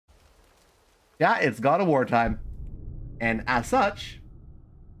Yeah, it's God of War time. And as such...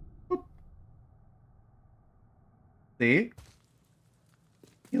 Whoop. See?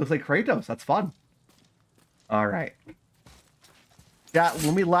 He looks like Kratos. That's fun. All right. Yeah,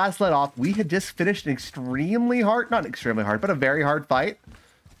 when we last let off, we had just finished an extremely hard, not extremely hard, but a very hard fight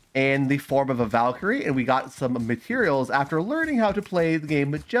in the form of a Valkyrie, and we got some materials after learning how to play the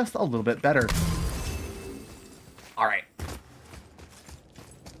game just a little bit better. All right.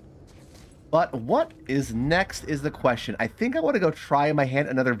 But what is next is the question. I think I want to go try my hand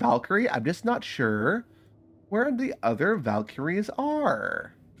at another Valkyrie. I'm just not sure where the other Valkyries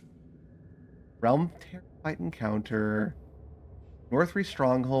are. Realm Fight Encounter. North 3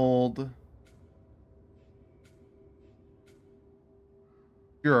 Stronghold.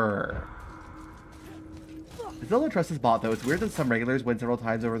 Sure. I still don't trust this bot, though. It's weird that some regulars win several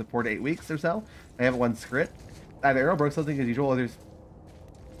times over the 4 to 8 weeks or so. I haven't won script. Either Arrow broke something as usual, or there's...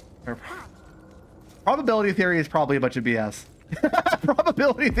 Probability theory is probably a bunch of BS.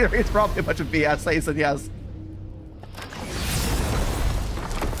 Probability theory is probably a bunch of BS. I said yes.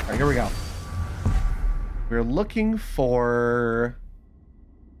 All right, here we go. We're looking for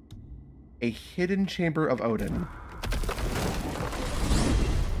a hidden chamber of Odin.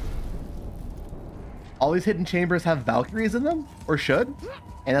 All these hidden chambers have Valkyries in them, or should,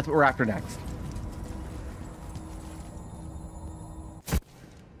 and that's what we're after next.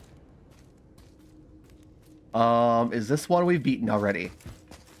 Is this one we've beaten already?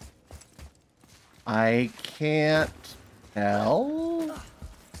 I can't tell.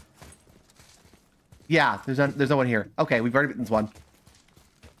 Yeah, there's no one here. Okay, we've already beaten this one.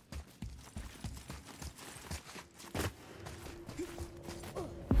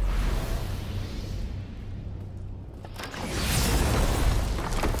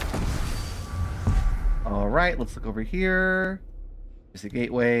 All right, let's look over here. Miss a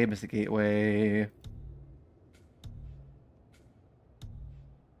gateway, miss a gateway.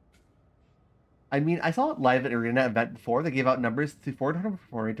 I mean, I saw it live at Arena event before. They gave out numbers to 400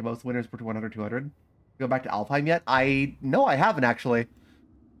 performing to most winners for 100, 200. Go back to Alfheim yet? No, I haven't actually.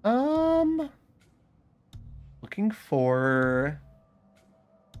 Looking for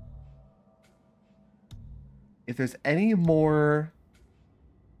if there's any more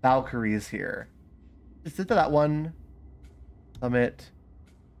Valkyries here. Just into that one. Summit.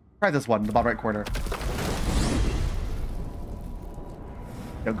 Try this one in the bottom right corner.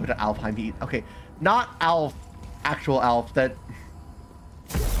 Don't go to Alfheim to eat. Okay, not Alf, actual Alf, that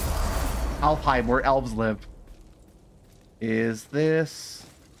Alfheim, where elves live. Is this?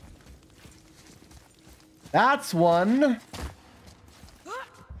 That's one.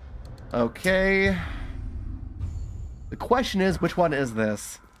 Okay. The question is, which one is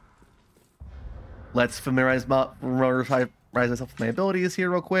this? Let's familiarize myself with my abilities here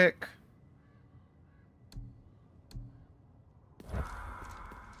real quick.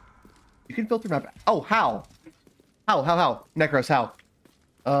 You can filter map. Oh, how? How? Necros, how?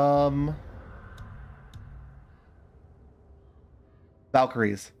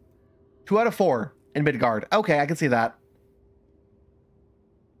 Valkyries. 2 out of 4 in Midgard. Okay, I can see that.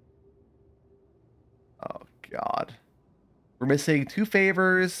 Oh, God. We're missing 2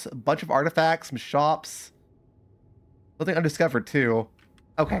 favors, a bunch of artifacts, some shops. Something undiscovered, too.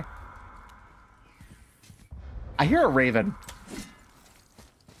 Okay. I hear a raven.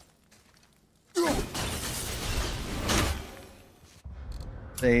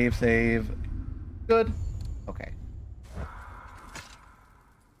 Save. Good. Okay.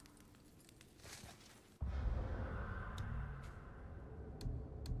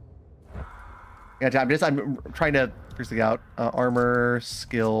 Yeah, I'm trying to figure something out. Armor,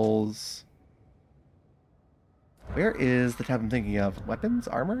 skills. Where is the tab I'm thinking of? Weapons?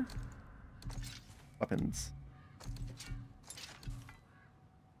 Armor? Weapons.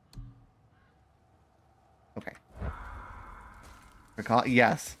 Okay.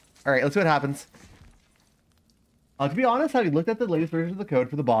 Yes. All right, let's see what happens. To be honest, having looked at the latest version of the code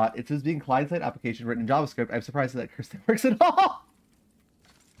for the bot, it says being client-side application written in JavaScript. I'm surprised that Kirsten works at all.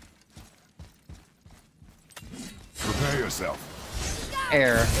 Prepare yourself.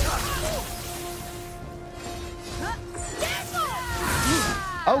 Air.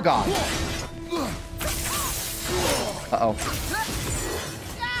 Oh God. Uh-oh.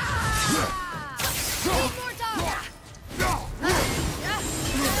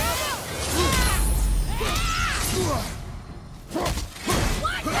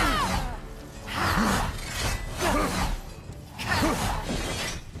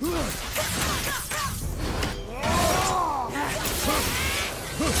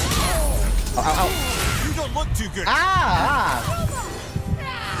 You don't look too good. Ah!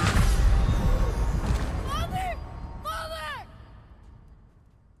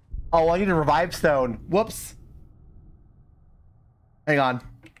 Oh, I need a revive stone. Whoops. Hang on.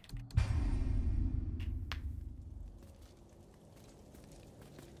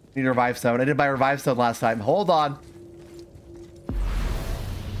 Need a revive stone. I did my revive stone last time. Hold on.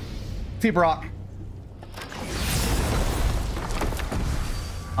 See Brock.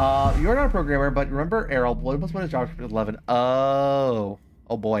 You're not a programmer, but remember Errol. Boy must win his job for 11. Oh.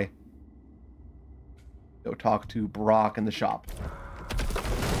 Oh boy. Go talk to Brock in the shop.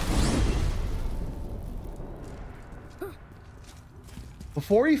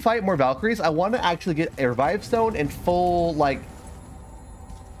 Before we fight more Valkyries, I want to actually get a revive stone and full, like,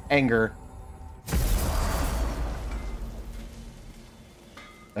 anger.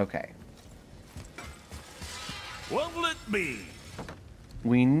 Okay. What will it be?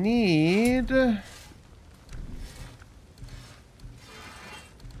 We need...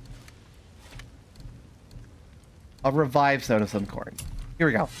 a revive stone of some sort. Here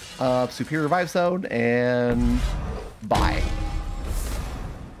we go. Superior revive stone and buy.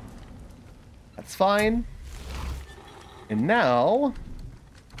 That's fine. And now...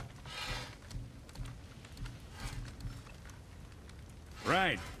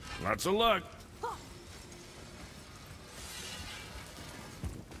 Right. Lots of luck.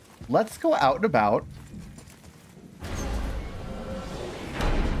 Let's go out and about.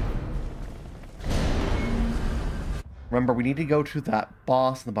 Remember, we need to go to that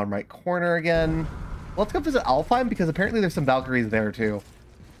boss in the bottom right corner again. Let's go visit Alfheim because apparently there's some Valkyries there too.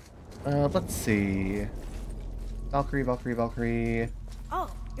 Let's see. Valkyrie, Valkyrie, Valkyrie.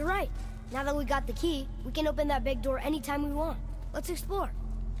 Oh, you're right. Now that we got the key, we can open that big door anytime we want. Let's explore.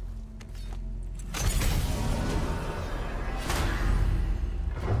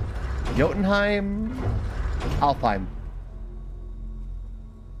 Jotunheim, Alfheim.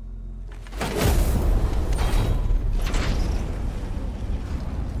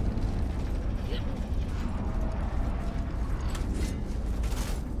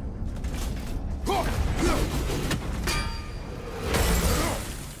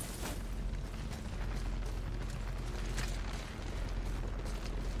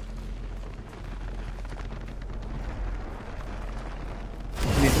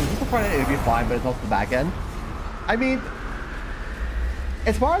 It'd be fine, but it's also the back end. I mean,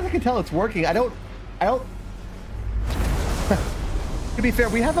 as far as I can tell, it's working. I don't. To be fair,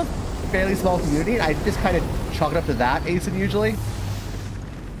 we have a fairly small community. And I just kind of chalk it up to that, Asen, usually.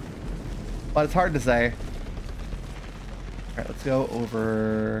 But it's hard to say. All right, let's go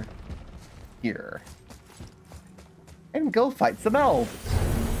over here and go fight some elves.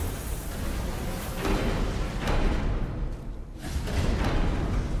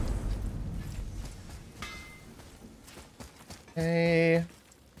 Hey.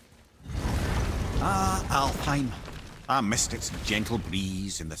 Ah, Alfheim. I missed its gentle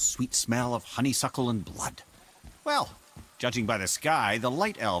breeze and the sweet smell of honeysuckle and blood. Well, judging by the sky, the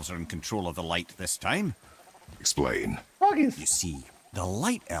light elves are in control of the light this time. Explain. Froggies. You see, the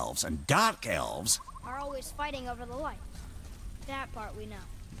light elves and dark elves... Are always fighting over the light. That part we know.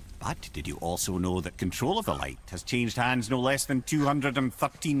 But did you also know that control of the light has changed hands no less than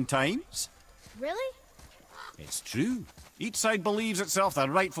 213 times? Really? It's true. Each side believes itself the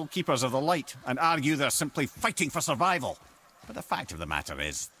rightful keepers of the light and argue they're simply fighting for survival. But the fact of the matter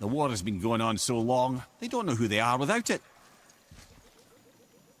is, the war has been going on so long, they don't know who they are without it.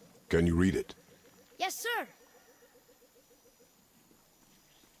 Can you read it? Yes, sir.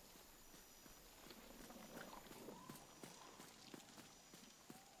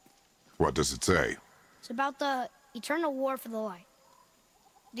 What does it say? It's about the eternal war for the light.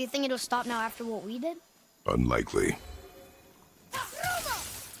 Do you think it'll stop now after what we did? Unlikely.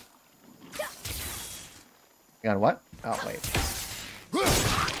 You got what? Oh, wait. Is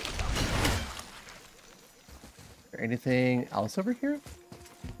there anything else over here?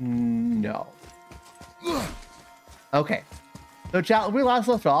 No. Okay. So, chat, when we last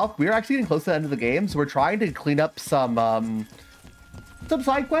left off, we were actually getting close to the end of the game, so we're trying to clean up some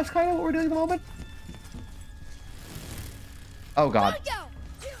side quests, kind of what we're doing at the moment. Oh, God.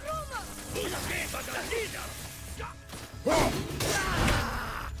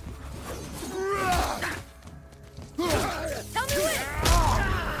 Tell me when!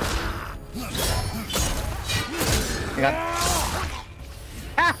 You got...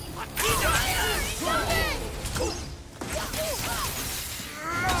 Ah!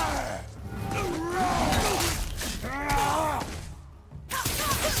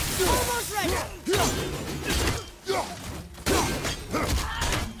 Almost ready!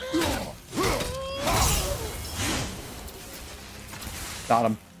 Got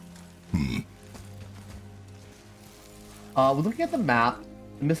him. We're looking at the map.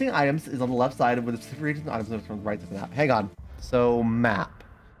 The missing items is on the left side, with the specific regions and items on the right side of the map. Hang on. So, map.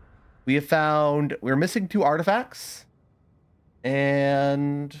 We have found... We're missing 2 artifacts.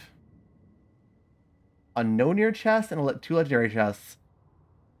 And... a no near chest and 2 legendary chests.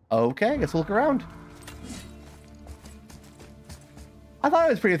 Okay, I guess we'll look around. I thought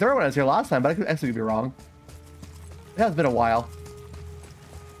it was pretty thorough when I was here last time, but I could actually be wrong. It has been a while.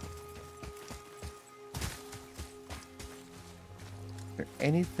 Is there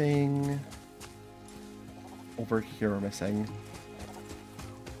anything over here we're missing?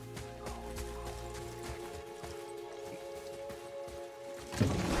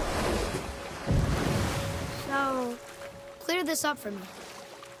 So, clear this up for me.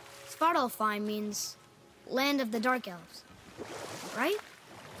 Svartalfheim means land of the Dark Elves, right?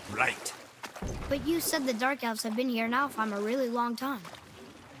 Right. But you said the Dark Elves have been here now for a really long time.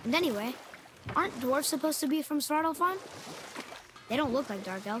 And anyway, aren't dwarves supposed to be from Svartalfheim? They don't look like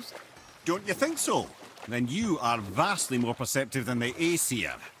Dark Elves. Don't you think so? Then you are vastly more perceptive than the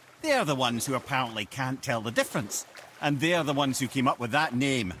Aesir. They're the ones who apparently can't tell the difference. And they're the ones who came up with that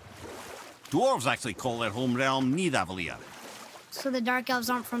name. Dwarves actually call their home realm Nidavellir. So the Dark Elves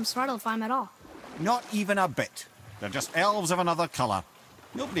aren't from Svartalfheim at all? Not even a bit. They're just elves of another colour.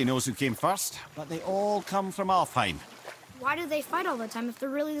 Nobody knows who came first, but they all come from Alfheim. Why do they fight all the time if they're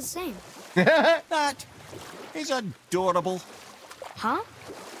really the same? That is adorable. Huh?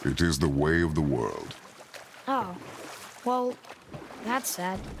 It is the way of the world. Oh. Well, that's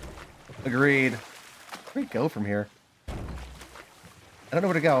sad. Agreed. Where do we go from here? I don't know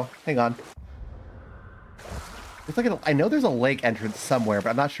where to go. Hang on. It's like I know there's a lake entrance somewhere, but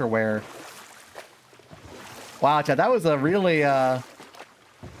I'm not sure where. Wow, Chad, that was a really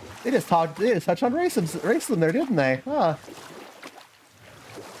they just touched on racism there, didn't they? Huh.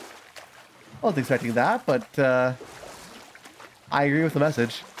 I wasn't expecting that, but I agree with the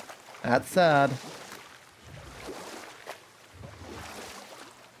message. That's sad.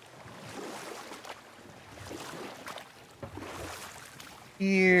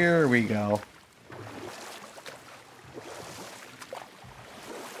 Here we go.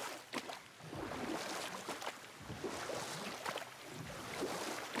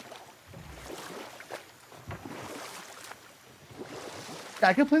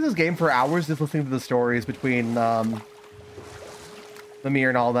 I could play this game for hours just listening to the stories between Mimir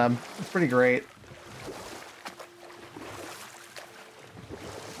and all of them. It's pretty great.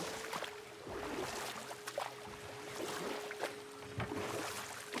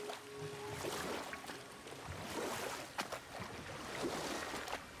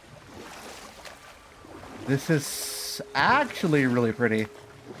 This is actually really pretty.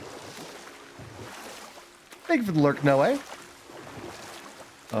 Thank you for the lurk, Noe.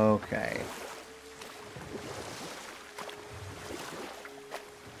 Okay.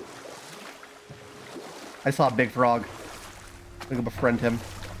 I saw a big frog. I'm gonna befriend him.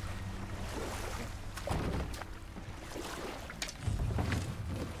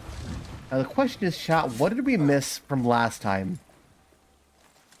 Now the question is, chat, what did we miss from last time?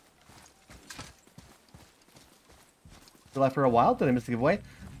 Still left for a while? Did I miss the giveaway?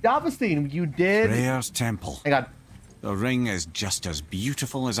 Davistine, you did. Freyr's temple. Hang on. The ring is just as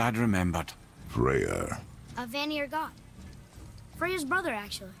beautiful as I'd remembered. Freyr. A Vanir god. Freya's brother,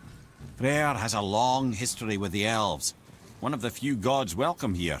 actually. Freyr has a long history with the elves. One of the few gods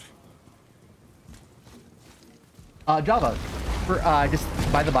welcome here. Java, for, just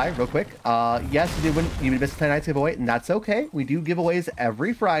by the by, real quick. Yes, you missed tonight's giveaway, and that's okay. We do giveaways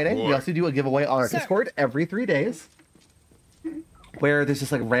every Friday. We also do a giveaway on our Discord every 3 days, where there's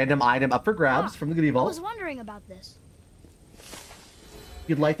just like random item up for grabs from the goodie I vault. was wondering about this. If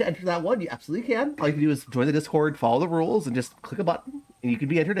you'd like to enter that one, you absolutely can. All you can do is join the Discord, follow the rules, and just click a button, and you can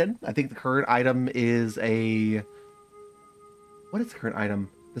be entered in. I think the current item is a... What is the current item?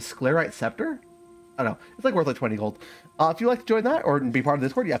 The Sclerite Scepter? I don't know. It's like worth like 20 gold. If you'd like to join that or be part of the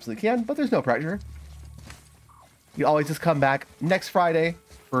Discord, you absolutely can, but there's no pressure. You always just come back next Friday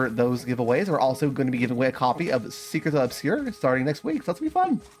for those giveaways. We're also going to be giving away a copy of Secrets of Obscure starting next week, so that's going to be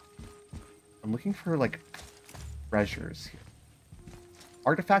fun. I'm looking for, like, treasures here.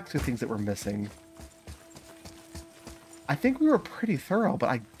 Artifacts are things that we're missing. I think we were pretty thorough, but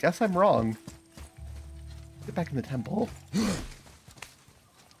I guess I'm wrong. Get back in the temple.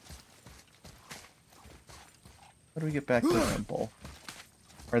 How do we get back to the temple?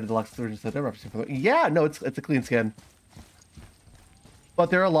 Or the deluxe version said they're representing. Yeah, no, it's a clean skin. But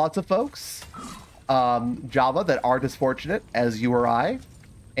there are lots of folks, Java, that are disfortunate, as you or I,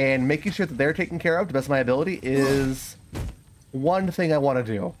 and making sure that they're taken care of to the best of my ability is one thing I want to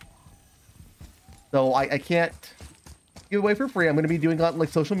do. So I can't give away for free. I'm going to be doing on like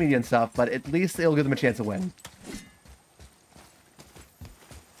social media and stuff, but at least it'll give them a chance to win.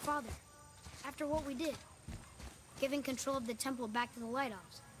 Father, after what we did, giving control of the temple back to the Light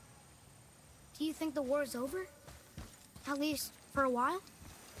Elves, do you think the war is over? At least for a while?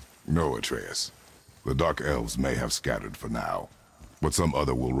 No, Atreus. The Dark Elves may have scattered for now, but some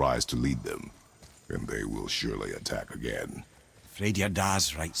other will rise to lead them, and they will surely attack again. Afraid your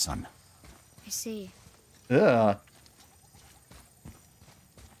dad's right, son. I see. Ugh.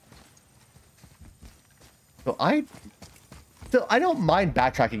 So I don't mind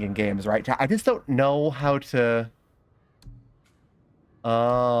backtracking in games, right? I just don't know how to...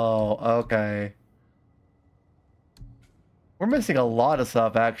 Oh, okay. We're missing a lot of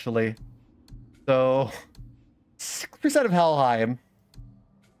stuff, actually. So, 6% of Helheim.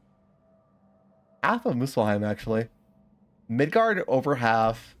 Half of Muspelheim, actually. Midgard, over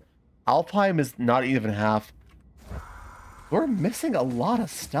half. Alfheim is not even half. We're missing a lot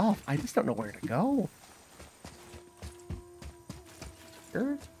of stuff. I just don't know where to go.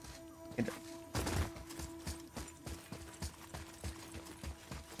 Sure.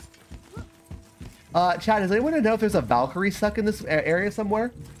 Chat, does anyone know if there's a Valkyrie stuck in this area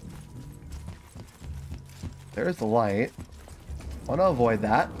somewhere? There's the light. Want to avoid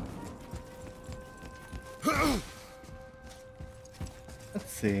that.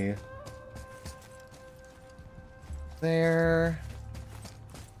 Let's see. There.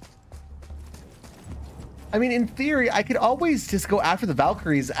 I mean, in theory, I could always just go after the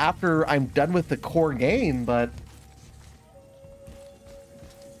Valkyries after I'm done with the core game, but...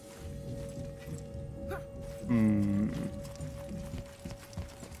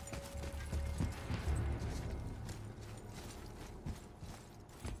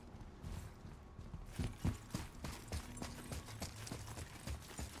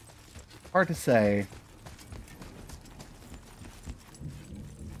 Hard to say.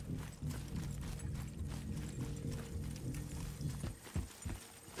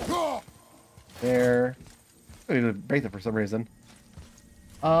 There. I need to break it for some reason.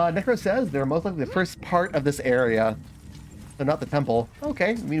 Necro says they're most likely the first part of this area. So not the temple.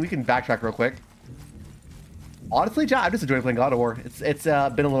 Okay, I mean, we can backtrack real quick. Honestly, chat, I'm just enjoying playing God of War. It's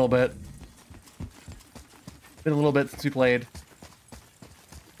been a little bit. Been a little bit since we played.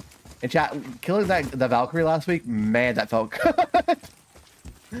 And chat, killing the Valkyrie last week, man, that felt good.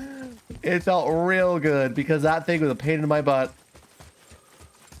 It felt real good because that thing was a pain in my butt.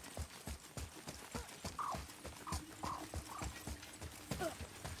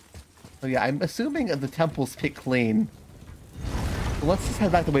 So yeah, I'm assuming the temple's picked clean. So let's just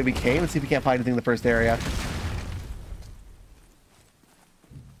head back the way we came and see if we can't find anything in the first area.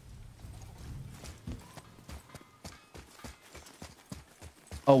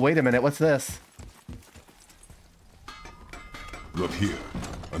 Oh, wait a minute. What's this? Look here.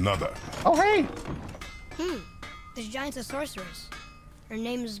 Another. Oh, hey! This giant's a sorceress. Her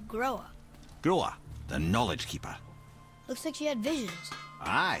name is Groa. Groa, the Knowledge Keeper. Looks like she had visions.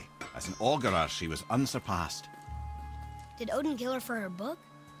 Aye, as an augurer, she was unsurpassed. Did Odin kill her for her book?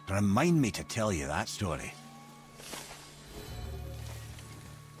 Remind me to tell you that story.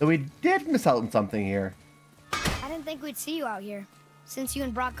 So we did miss out on something here. I didn't think we'd see you out here, since you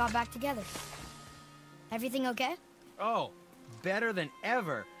and Brock got back together. Everything okay? Oh, better than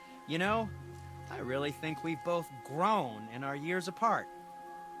ever. You know, I really think we've both grown in our years apart.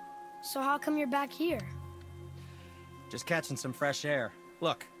 So how come you're back here? Just catching some fresh air.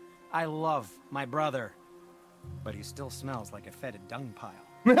 Look, I love my brother, but he still smells like a fetid dung pile.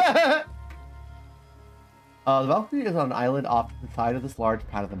 The Valkyrie is on an island off the side of this large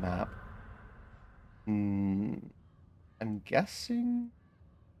part of the map. I'm guessing...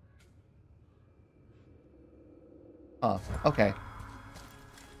 Oh, okay.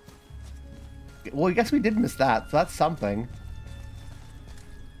 Well, I guess we did miss that, so that's something.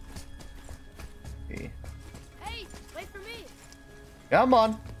 Okay. Hey, wait for me! Come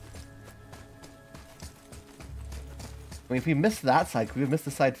on! I mean, if we missed that side, could we have missed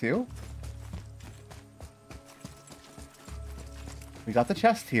this side too? We got the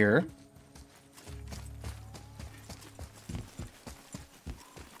chest here.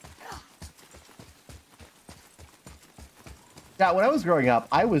 Yeah, when I was growing up,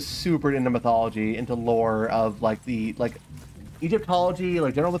 I was super into mythology, into lore of like the Egyptology,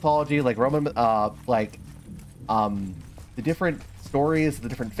 like general mythology, like Roman, the different stories, the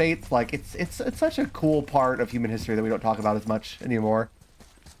different faiths. Like it's such a cool part of human history that we don't talk about as much anymore.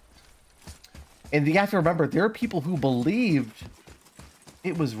 And you have to remember, there are people who believed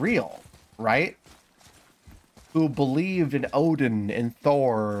it was real, right? Who believed in Odin and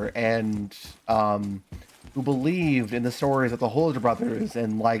Thor and who believed in the stories of the Holder brothers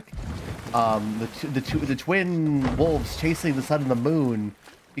and like the twin wolves chasing the sun and the moon,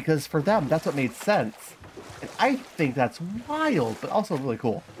 because for them that's what made sense. And I think that's wild, but also really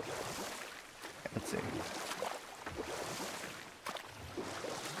cool. Okay, let's see.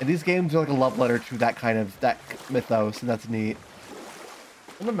 And these games are like a love letter to that kind of mythos, and that's neat.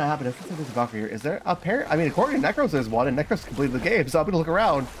 On the map, it doesn't say there's a Valkyrie here. Is there a pair? I mean, according to Necros, there's one, and Necros completed the game, so I'm gonna look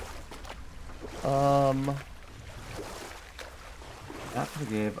around. That's the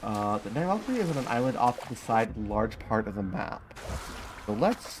game. The Valkyrie is on an island off to the side of a large part of the map. So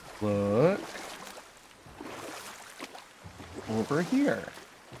let's look over here.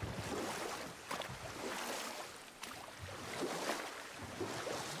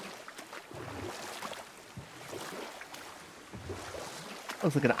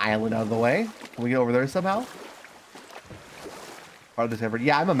 Looks like an island out of the way. Can we get over there somehow? Part of this effort.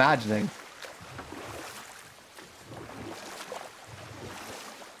 Yeah, I'm imagining.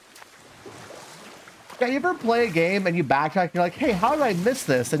 Yeah, you ever play a game and you backtrack and you're like, hey, how did I miss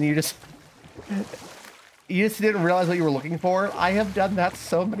this? And you just didn't realize what you were looking for? I have done that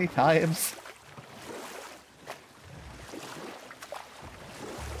so many times.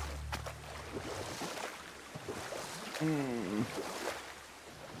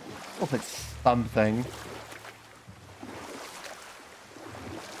 Looks like something.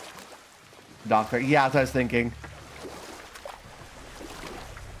 Doctor. Yeah, that's what I was thinking.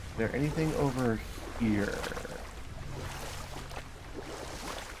 Is there anything over here?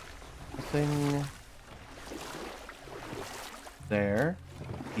 Nothing there.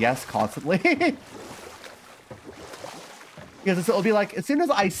 Yes, constantly. Because it'll be like, as soon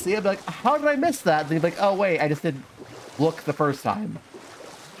as I see it, I'll be like, how did I miss that? And you'll be like, oh wait, I just didn't look the first time.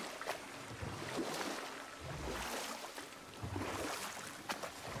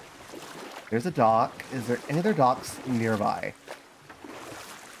 There's a dock. Is there any other docks nearby?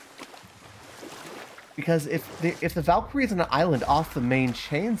 Because if the Valkyrie is on an island off the main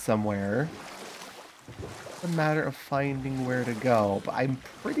chain somewhere, it's a matter of finding where to go. But I'm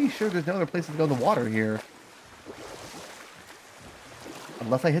pretty sure there's no other place to go in the water here.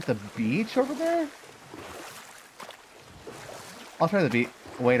 Unless I hit the beach over there? I'll try the beach.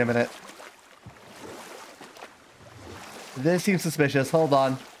 Wait a minute. This seems suspicious. Hold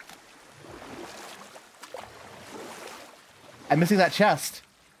on. I'm missing that chest.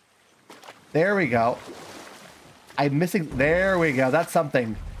 There we go. I'm missing... There we go. That's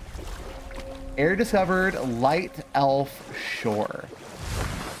something. Area discovered. Light Elf Shore.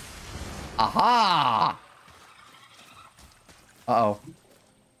 Aha! Uh-oh.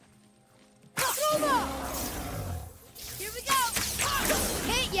 Here we go!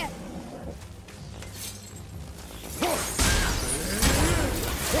 Hit ya!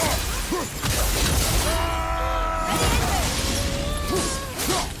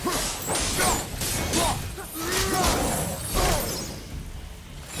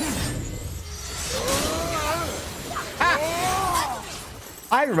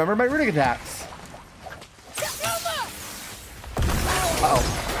 I remember my runic attacks. Uh-oh.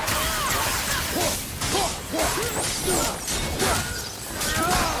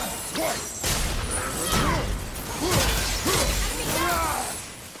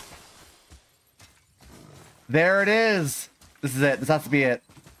 There it is. This is it. This has to be it.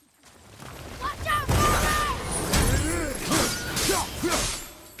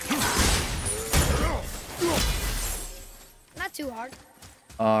 Not too hard.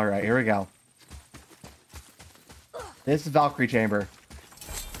 All right, here we go. This is Valkyrie Chamber.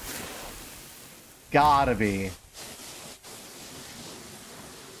 Gotta be.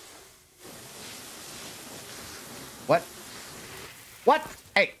 What? What?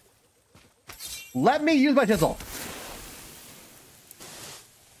 Hey! Let me use my chisel!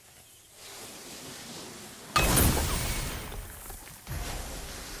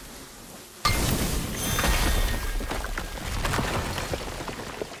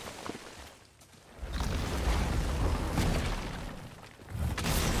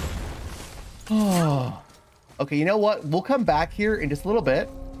 Oh. Okay, you know what? We'll come back here in just a little bit.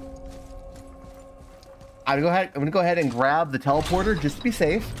 I'm gonna go ahead and grab the teleporter just to be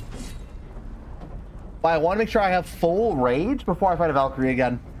safe. But I want to make sure I have full rage before I fight a Valkyrie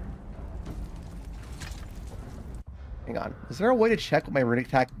again. Hang on. Is there a way to check what my runic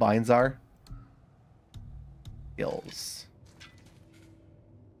attack binds are? Skills.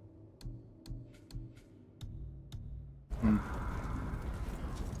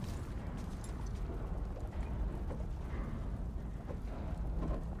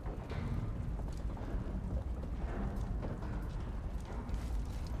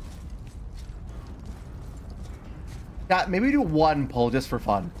 Yeah, maybe do one pull just for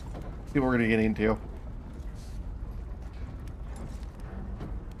fun. See what we're gonna get into.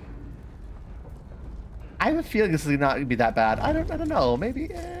 I have a feeling this is not gonna be that bad. I don't know. Maybe.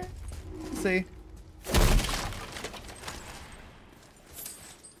 Let's see.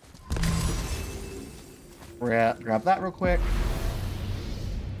 Grab that real quick.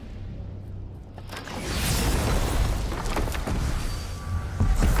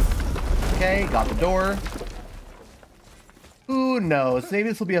 Okay, got the door. Who knows? Maybe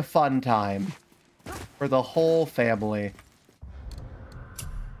this will be a fun time for the whole family.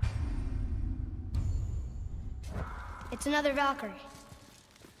 It's another Valkyrie.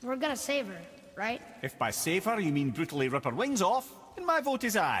 We're gonna save her, right? If by save her you mean brutally rip her wings off, then my vote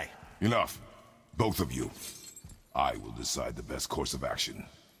is aye. Enough. Both of you. I will decide the best course of action.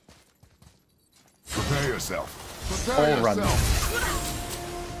 Prepare yourself. Prepare All run.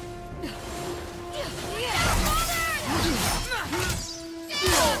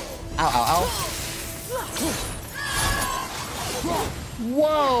 Ow, ow, ow.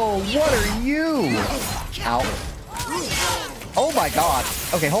 Whoa, what are you? Ow. Oh my god.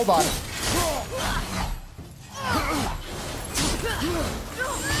 Okay, hold on.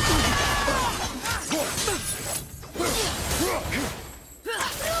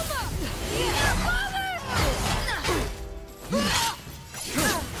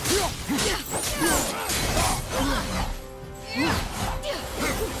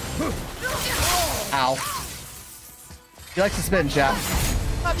 Ow. He likes to spin, chat.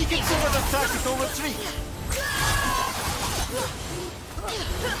 Have you considered a tactical retreat?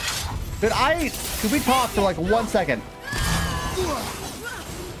 Dude, could we talk for like 1 second?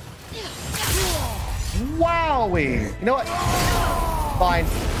 Wowie! You know what? Fine.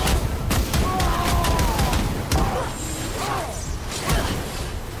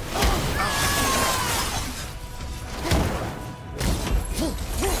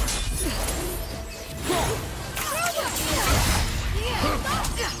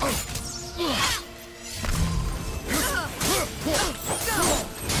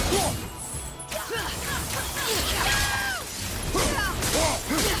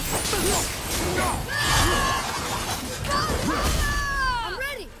 I'm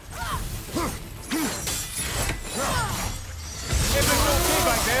ready. Everything's okay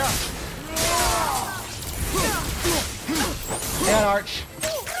back there? And Arch.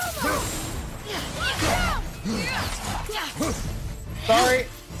 Sorry.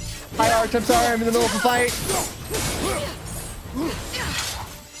 Hi, Arch. I'm sorry. I'm in the middle of a fight.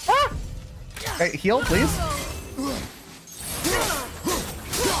 Ah! Okay, heal, please.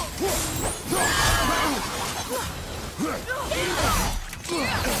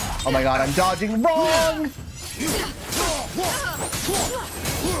 Oh my god, I'm dodging wrong!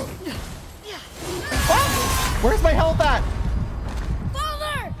 Ah! Where's my health at?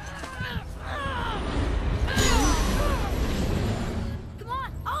 Father! Come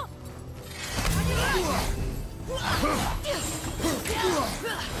on, up!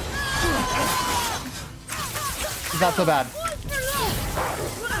 It's not so bad.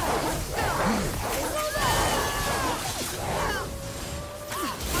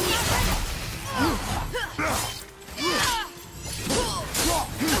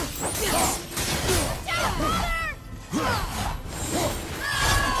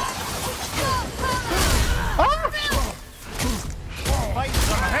 Fight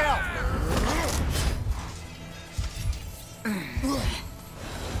for hell!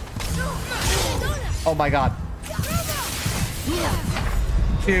 Oh my god.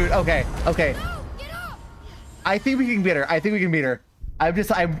 Dude, okay, okay. I think we can beat her. I think we can beat her.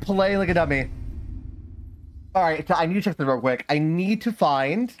 I'm playing like a dummy. Alright, so I need to check this real quick. I need to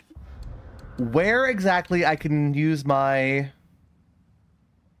find where exactly I can use my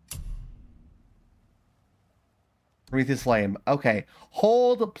Prometheus Flame. Okay.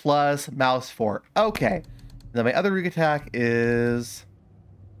 Hold plus mouse 4. Okay. Then my other Rook attack is...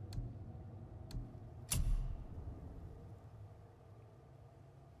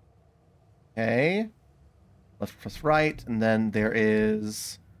 Okay. Left plus right. And then there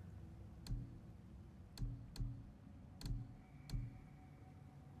is...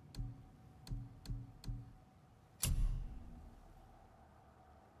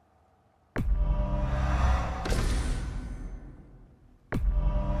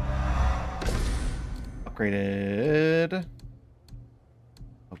 Upgraded.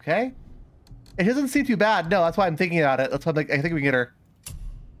 Okay. It doesn't seem too bad. No, that's why I'm thinking about it. That's why I'm like, I think we can get her.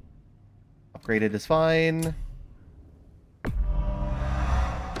 Upgraded is fine.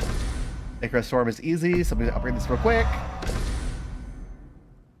 Icarus Storm is easy, so I'm gonna upgrade this real quick.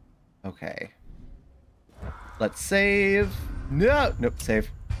 Okay. Let's save. No, nope, save.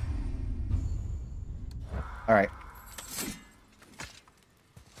 All right.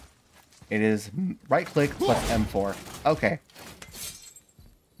 It is right click plus M4. Okay.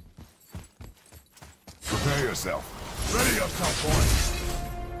 Prepare yourself. Ready yourself, boy.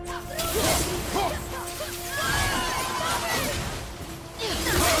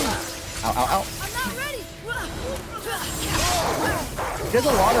 Ow, ow, ow. I'm not ready. There's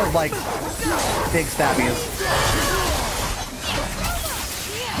a lot of, like, big stabbies.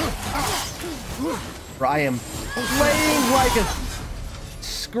 Where I am playing like a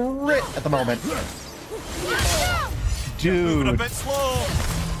script at the moment. Moving a Dude. bit slow.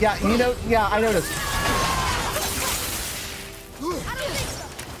 Yeah, you know, yeah, I noticed.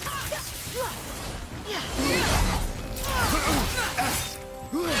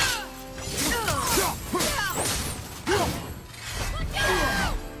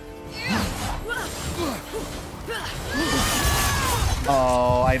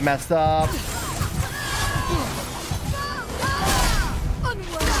 Oh, I messed up.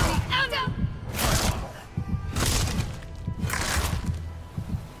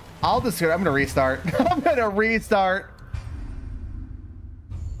 I'll just I'm gonna restart. I'm gonna restart.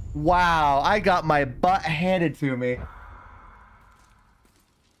 Wow, I got my butt handed to me.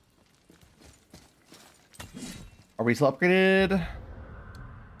 Are we still upgraded?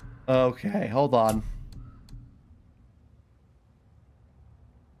 Okay, hold on.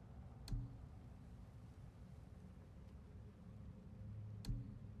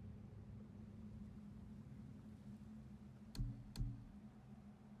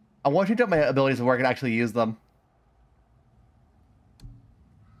 I want you to get my abilities where I can actually use them.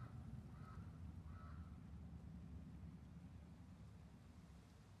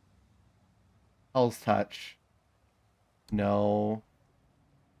 Hell's Touch. No.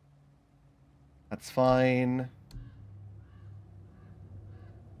 That's fine.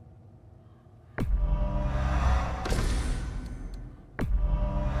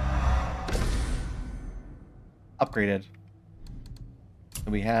 Upgraded.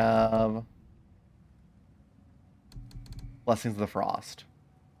 And we have Blessings of the Frost.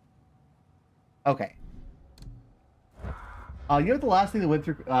 Okay. You know what the last thing that went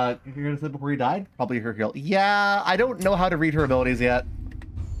through Kakira said before he died? Probably her heal. Yeah, I don't know how to read her abilities yet.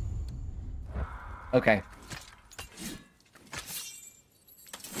 Okay.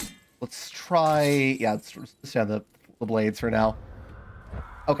 Let's try... Yeah, let's just have the blades for now.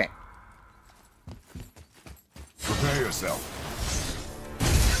 Okay. Prepare yourself.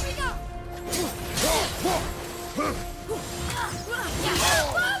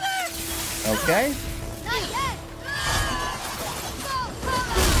 Okay. Not yet.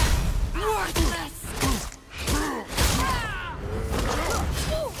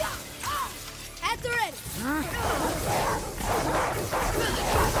 At the ready.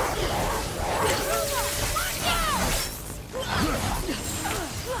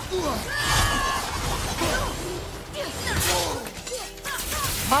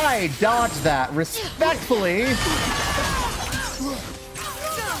 I dodged that respectfully. Not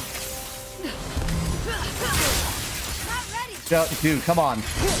ready. No, dude, come on.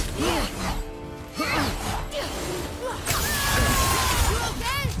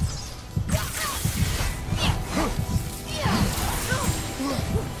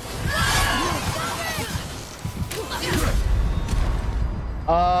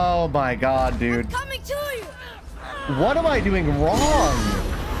 Oh my god, dude. Coming to you. What am I doing wrong?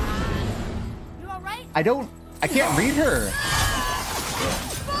 You all right? I can't read her.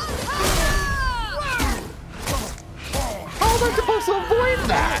 How am I supposed to avoid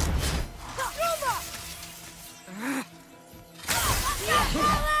that?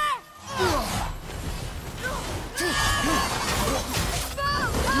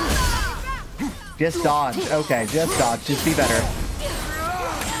 Just dodge. Okay, just dodge. Just be better.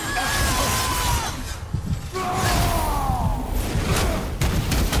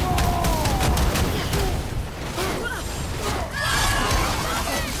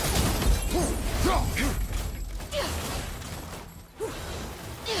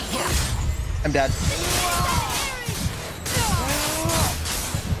 I'm dead.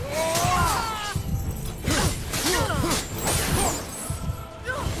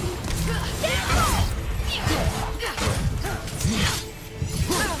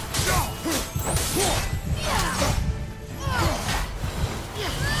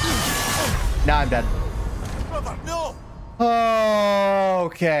 Now I'm dead. Brother, no!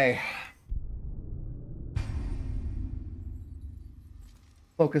 Okay.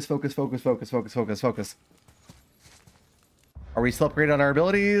 Focus, focus, focus, focus, focus, focus, focus. Are we still upgraded on our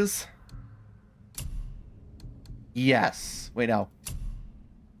abilities? Yes. Wait, no.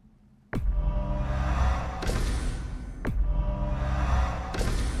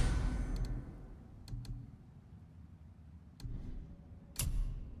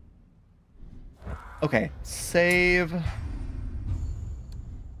 Okay, save.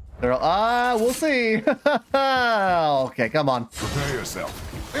 There. We'll see. Okay, come on. Prepare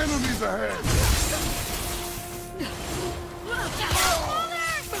yourself. Enemies ahead.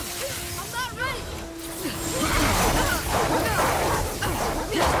 I'm not ready.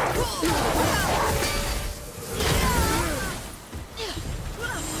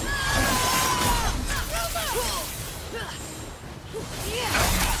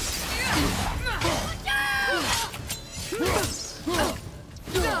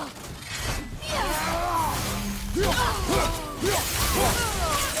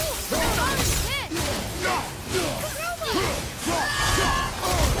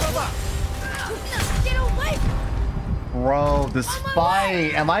 Get away! Bro, this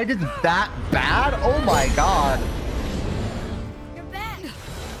fight. Am I just that bad? Oh my god. You're back.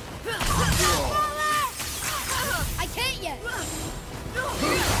 I can't yet.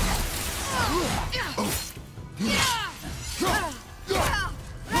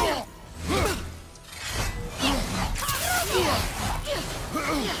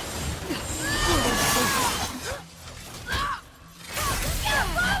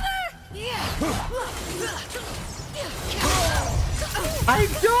 I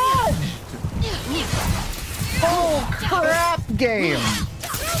dodged! Oh crap game!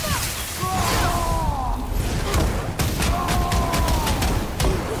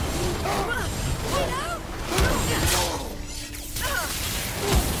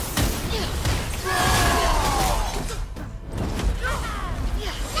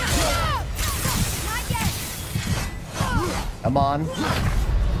 Come on. Come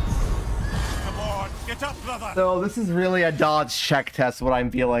on, get up, brother. So this is really a dodge check test, what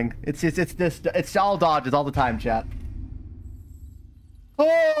I'm feeling. It's all dodges all the time, chat.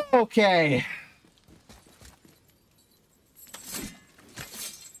 Oh, okay.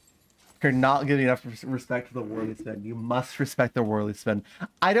 You're not giving enough respect to the whirly spin. You must respect the whirly spin.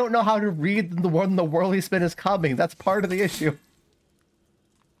 I don't know how to read the when the whirly spin is coming. That's part of the issue.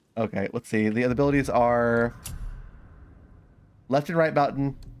 Okay, let's see. The abilities are left and right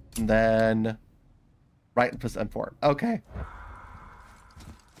button, and then right and plus M4. Okay.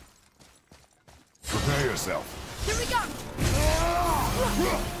 Prepare yourself. Here we go.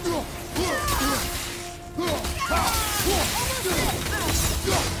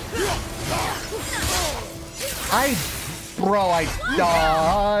 Bro, I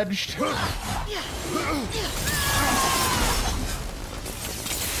dodged.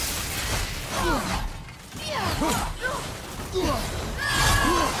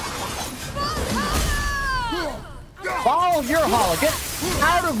 Follow your hollow. Get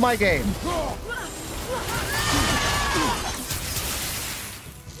out of my game.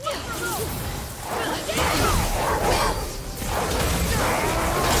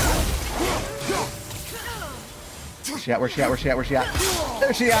 Where's she at? Where's she at? Where's she at? Where's she at?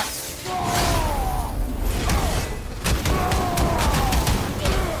 There's she at.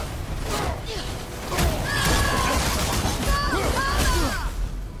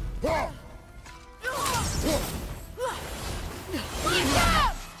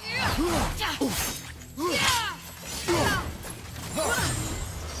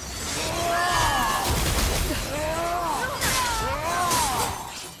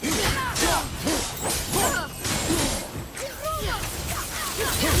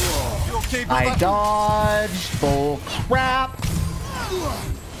 I dodged. Bull crap.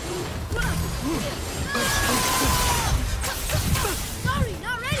 Sorry,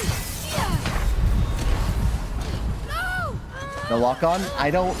 not ready. No. The lock on? I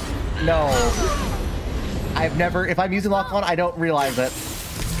don't know. I've never, if I'm using lock on, I don't realize it.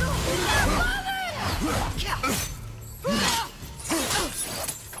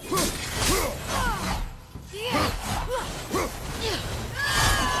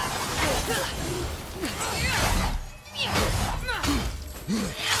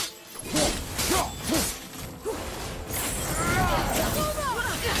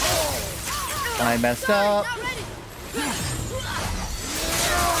 I messed up.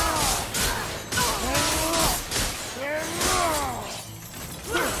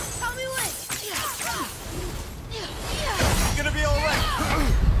 Gonna be all right.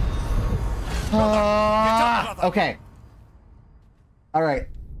 Okay. All right.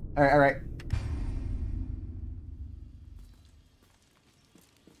 All right. All right.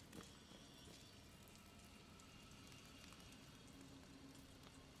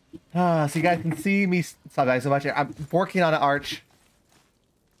 So you guys can see me. Stop guys so much. I'm working on an arch.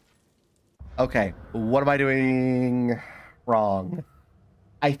 Okay, what am I doing wrong?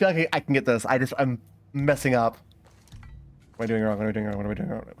 I feel like I can get this. I'm messing up. What am I doing wrong? What am I doing wrong? What am I doing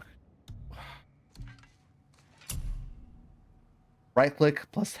wrong? Right click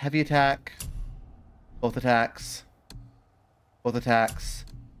plus heavy attack. Both attacks. Both attacks.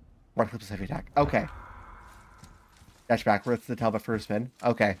 Right click plus heavy attack. Okay. Dash backwards to tell the first spin.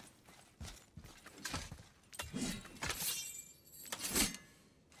 Okay.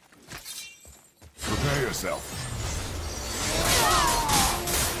 Prepare yourself.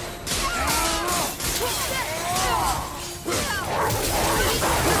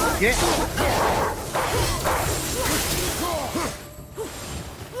 Get.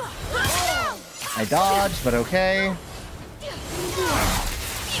 I dodged, but okay.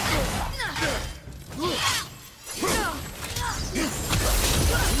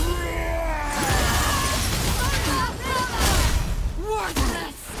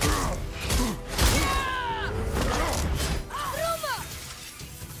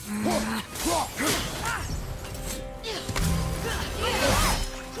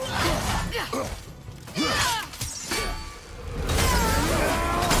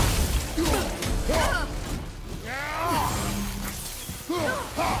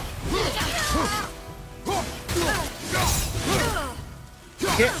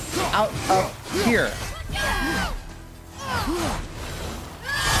 Get out of here.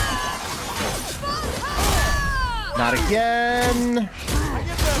 Not again.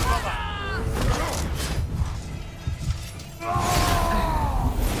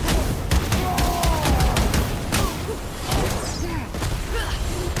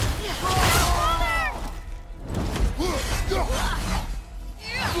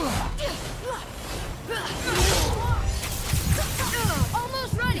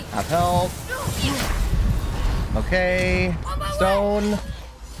 Have help. Okay. Stone.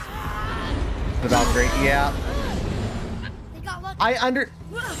 About great. Yeah.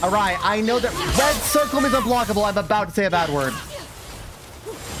 Alright, I know that red circle means unblockable. I'm about to say a bad word.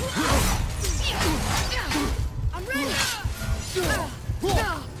 I'm ready.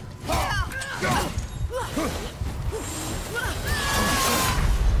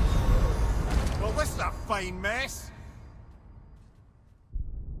 Well, this is a fine mess.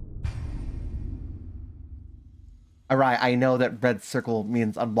 Alright, I know that red circle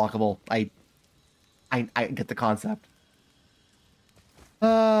means unblockable. I get the concept.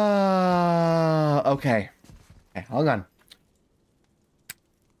 Okay. Okay, hold on.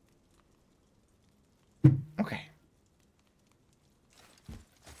 Okay.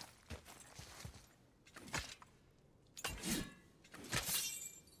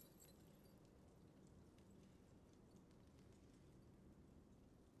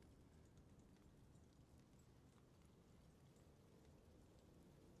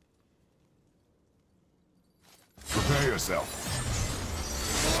 Prepare yourself.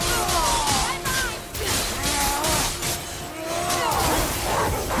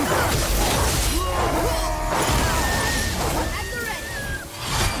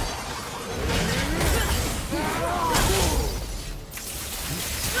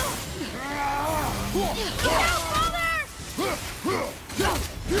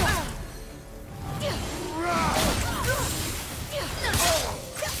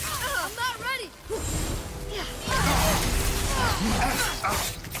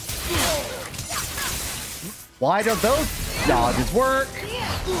 Why don't those dodges work?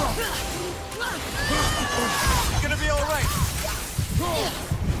 Gonna be all right.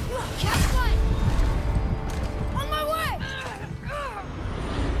 On my way.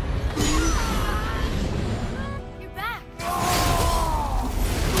 You're back.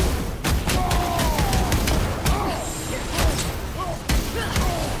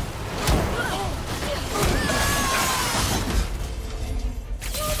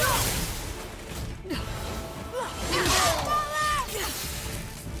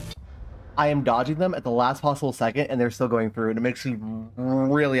 I am dodging them at the last possible second, and they're still going through, and it makes me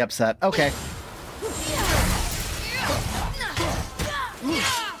really upset. Okay.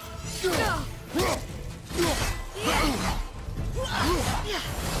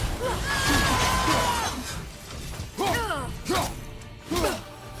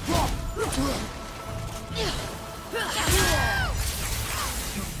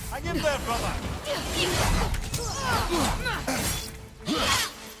 Hang in there, brother.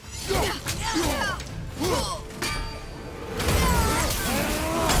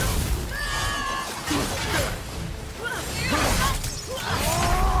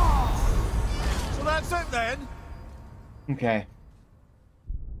 So that's it then. Okay.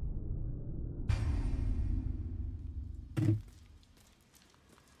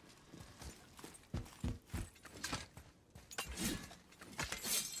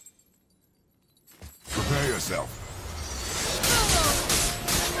 Prepare yourself.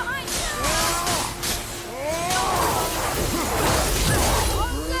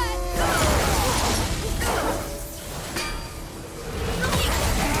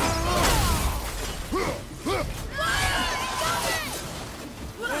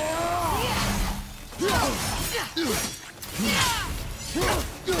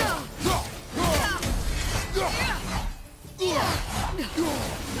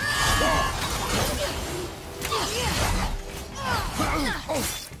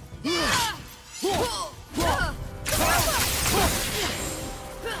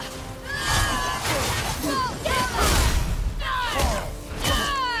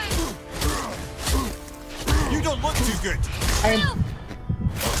 You don't look too good.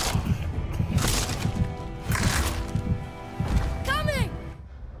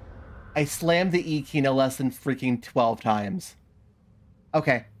 I slammed the E key no less than freaking 12 times.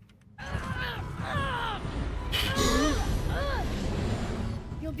 Okay.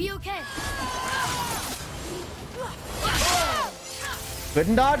 You'll be okay.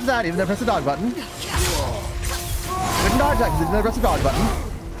 Couldn't dodge that even though I pressed the dodge button. Couldn't dodge that because even though I pressed the dodge button.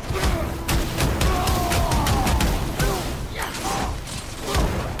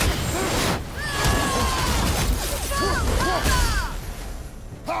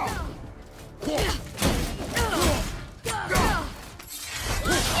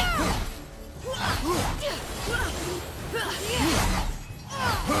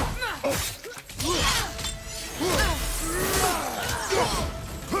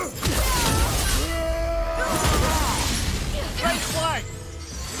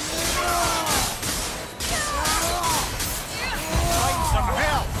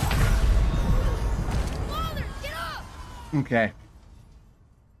 Okay.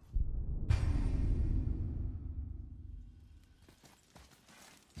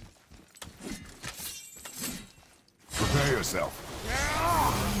 Prepare yourself.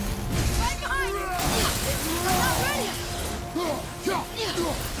 Right behind you. I'm not ready.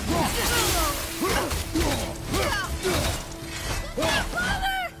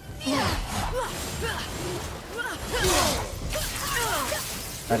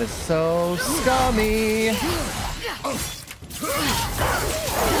 That is so scummy.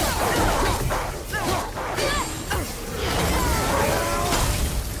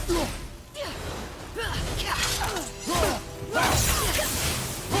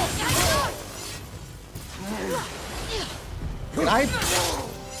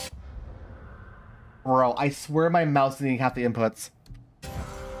 Bro, I swear my mouse didn't even have the inputs.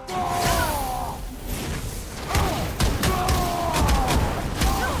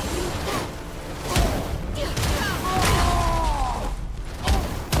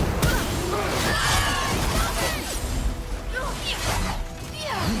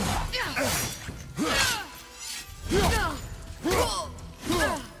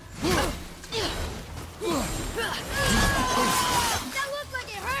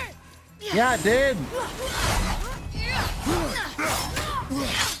 Yeah, it did.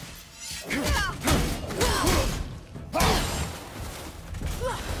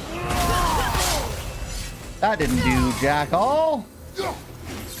 That didn't do jack all.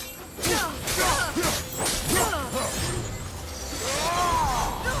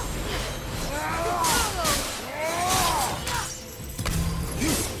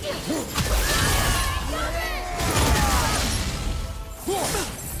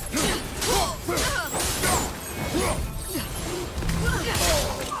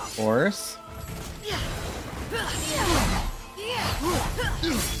 Of course.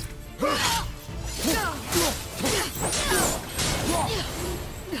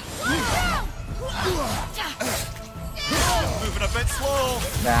 Moving a bit slow.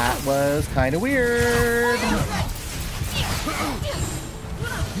 That was kind of weird.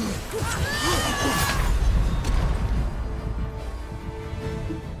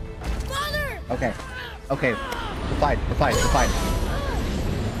 Okay. Okay. We're fine. We're fine. We're fine.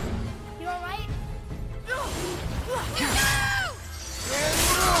 You alright?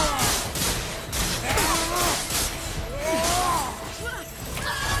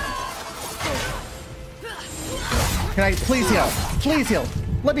 Can I please heal? Please heal.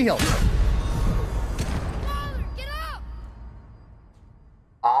 Let me heal. Father, get up!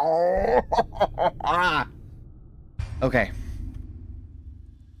 Oh. Okay.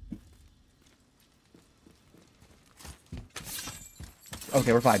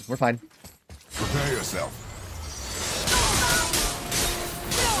 Okay, we're fine. We're fine. Prepare yourself.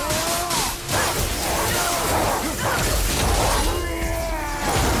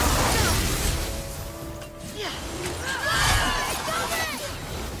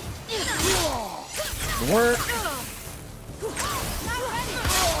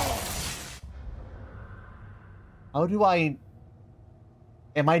 How do I...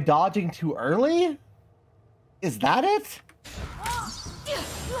 Am I dodging too early? Is that it?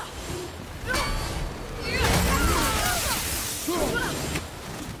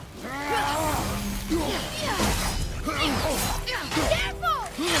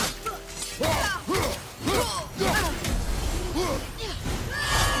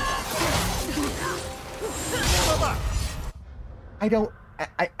 I don't...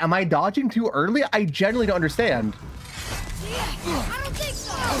 am I dodging too early? I genuinely don't understand. I don't think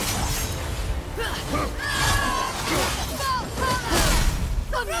so.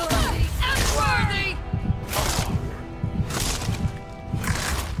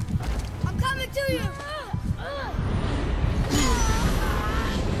 I'm coming to you.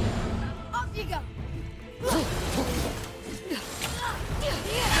 Up you go.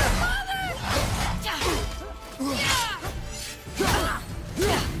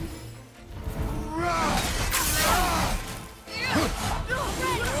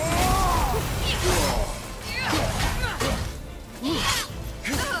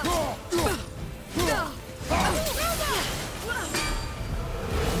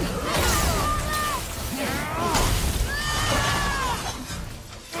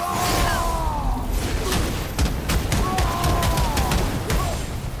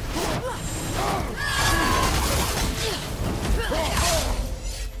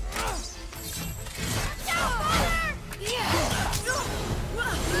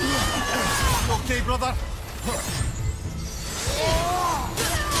 Okay, brother.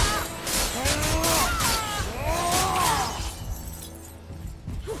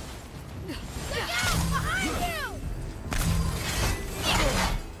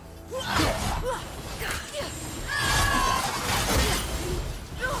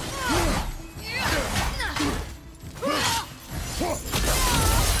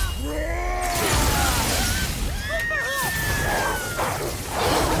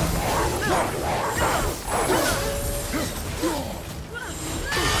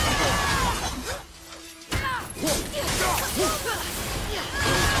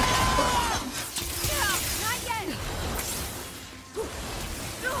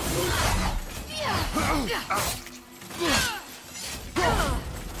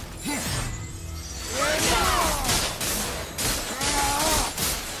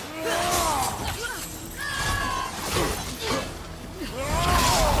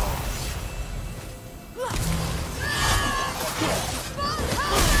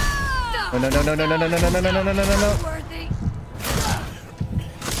 No, no, no, no, no, no, no, no, no, no, no, no, no, no, no.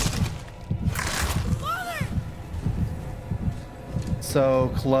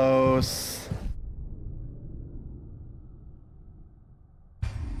 So close.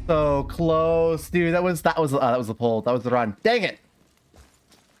 So close. Dude, that was the pull. That was the run. Dang it.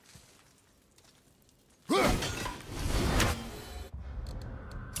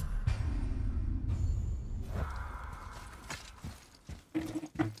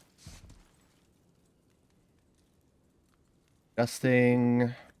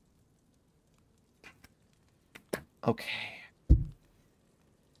 Adjusting. Okay.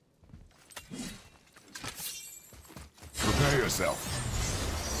 Prepare yourself.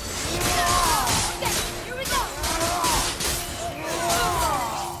 Okay, here we go.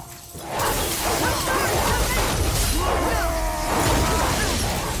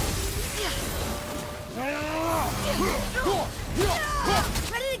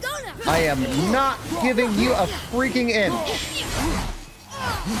 Ready to go now. I am not giving you a freaking inch.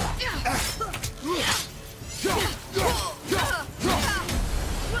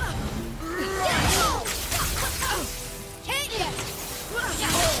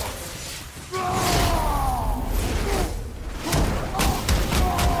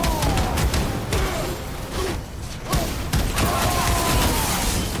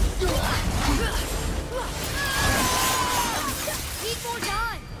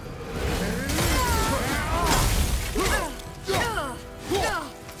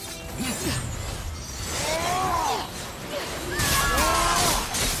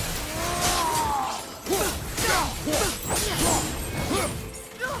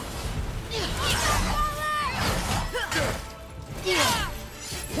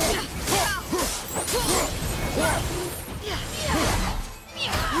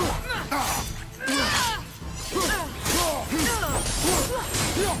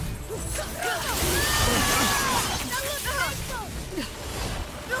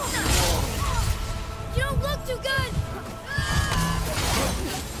 You don't look too good.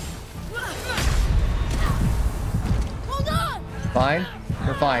 Hold on. Fine?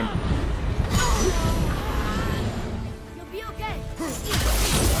 We're fine. You'll be okay.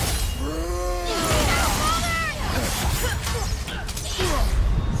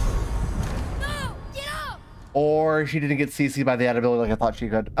 Or she didn't get CC by the ad ability like I thought she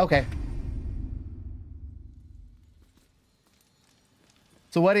could. Okay.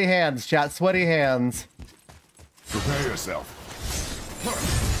 Sweaty hands, chat. Sweaty hands. Prepare yourself.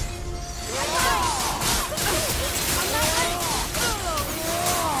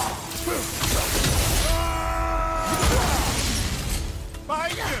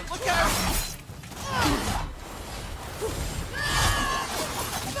 Behind you! Look out!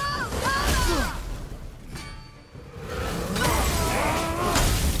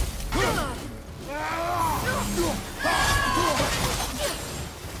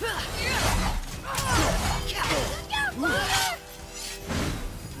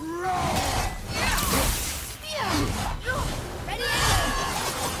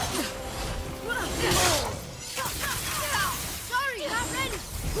 Sorry, not ready.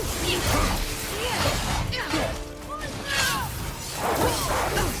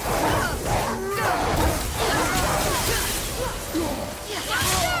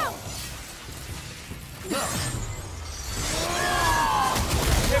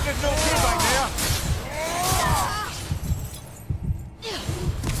 If it's okay back there.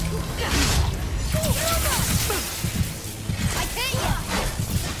 I can't.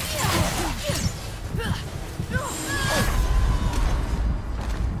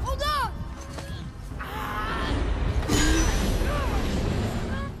 Hold on.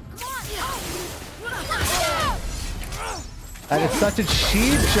 That is such a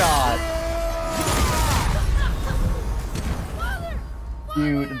cheap shot.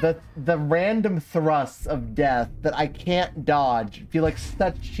 Dude, the random thrusts of death that I can't dodge feel like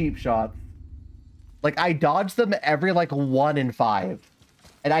such cheap shots. Like, I dodge them every, like, 1 in 5.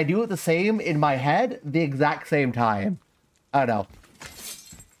 And I do it the same in my head the exact same time. I don't know.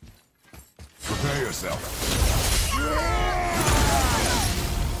 Prepare yourself.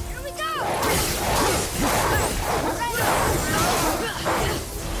 Here we go.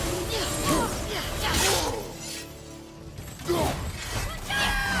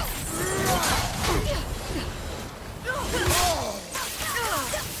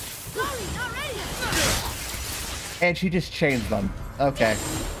 Sorry, not ready. And she just changed them. Okay.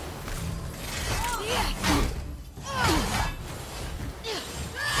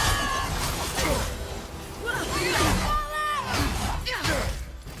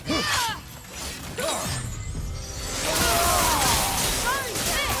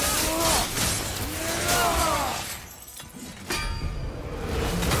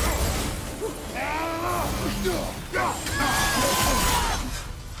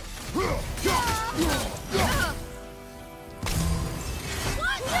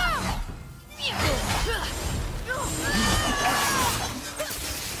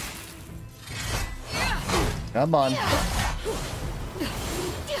 Come on.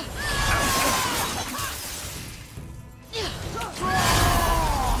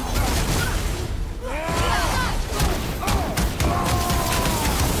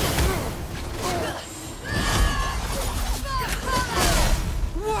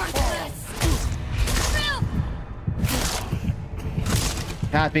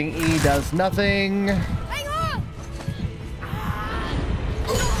 Tapping E does nothing. Hang on.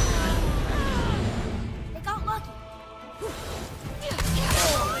 They got lucky.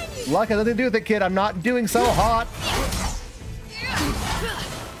 Luck has nothing to do with it, kid. I'm not doing so hot.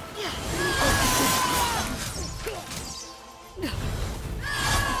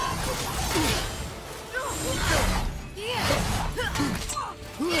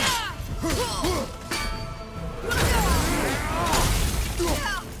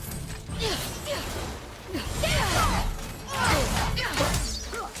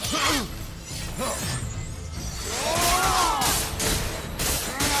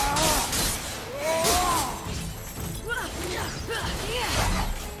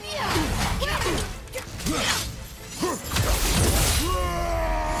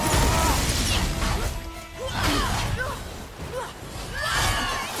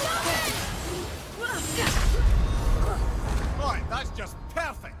 Right, that's just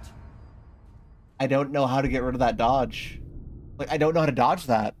perfect. I don't know how to get rid of that dodge. Like, I don't know how to dodge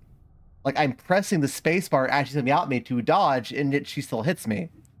that. Like, I'm pressing the spacebar as she's coming at me to dodge, and yet she still hits me.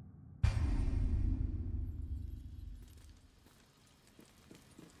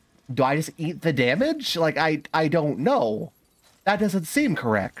 Do I just eat the damage? Like, I don't know. That doesn't seem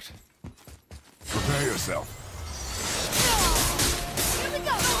correct. Prepare yourself. Here we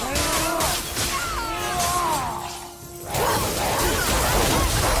go.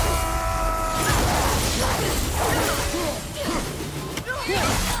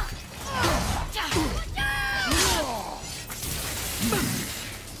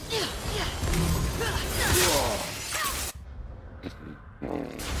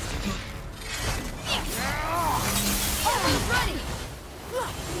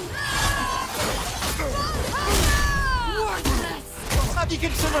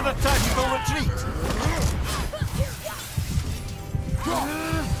 considered a tactical retreat?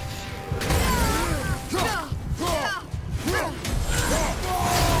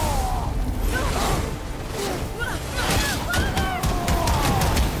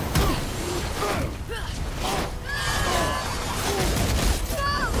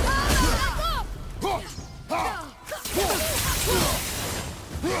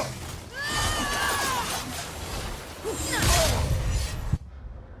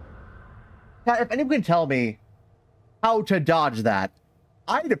 Now, if anyone can tell me how to dodge that,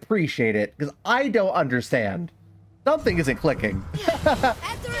 I'd appreciate it, because I don't understand. Something isn't clicking.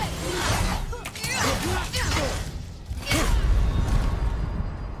 After it.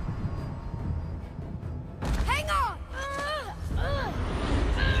 Hang on.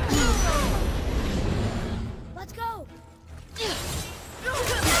 Let's go.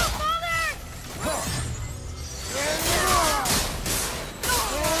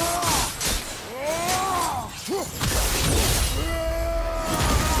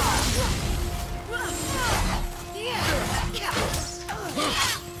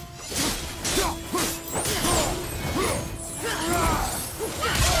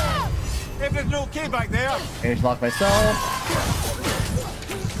 Everything okay back there? Managed to lock myself.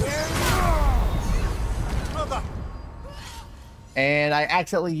 Brother. And I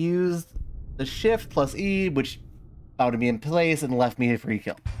accidentally used the shift plus E, which bounded me in place and left me a free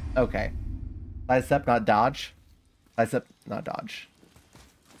kill. Okay. Sidestep, not dodge. Sidestep, not dodge.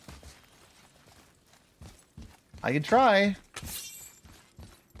 I can try.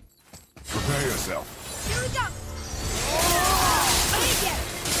 Prepare yourself. Here we go. Take it.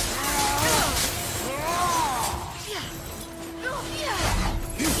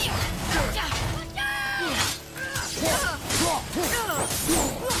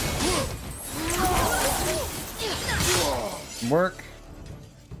 Work.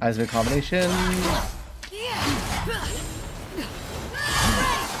 As a combination.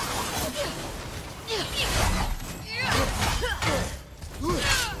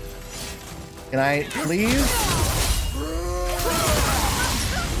 Can I please?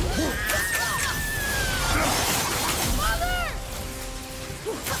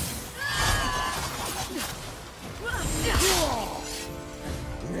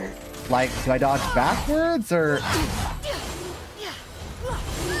 Like, do I dodge backwards or?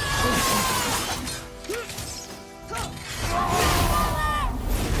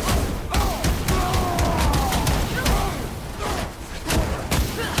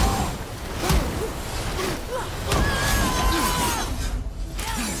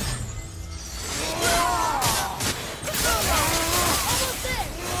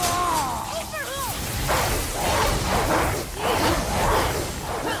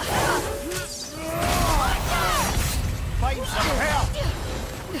 Find some help.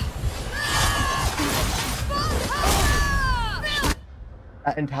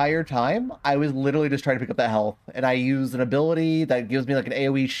 That entire time, I was literally just trying to pick up that health, and I used an ability that gives me like an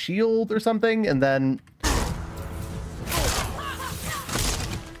AoE shield or something, and then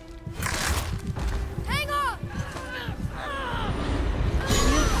Hang on.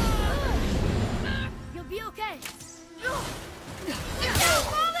 You'll be okay.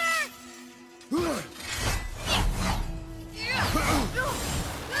 Father!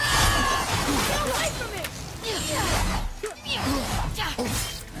 Get away from me!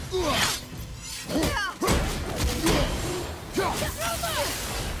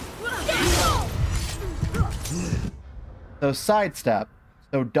 so sidestep,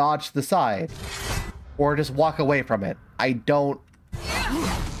 so dodge to the side, or just walk away from it. I don't.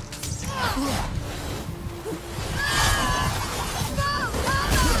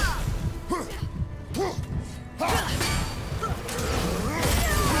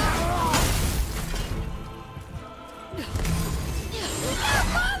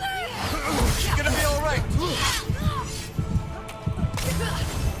 She's gonna be all right.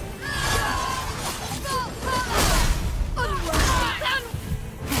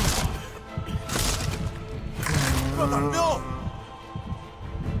 Brother, no!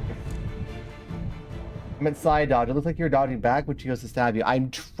 I meant side dodge. It looks like you're dodging back when she goes to stab you. I'm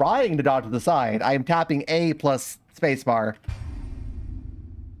trying to dodge to the side. I'm tapping A plus spacebar.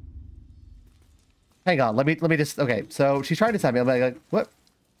 Hang on. Let me just. Okay, so she's trying to stab me. I'm like, what?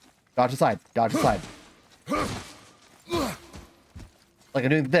 Dodge aside. Dodge aside. Like I'm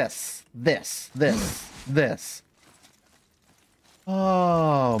doing this. This.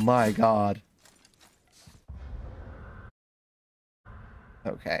 Oh my god.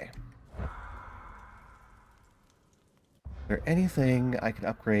 Okay. Is there anything I can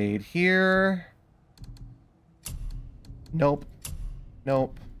upgrade here? Nope.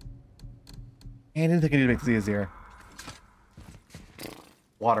 Nope. Anything I can do to make this easier.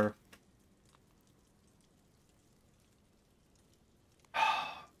 Water.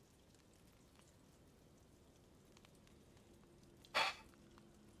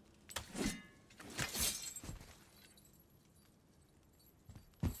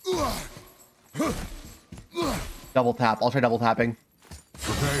 Double tap. I'll try double tapping.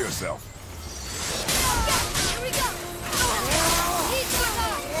 Prepare yourself. Here we go! He's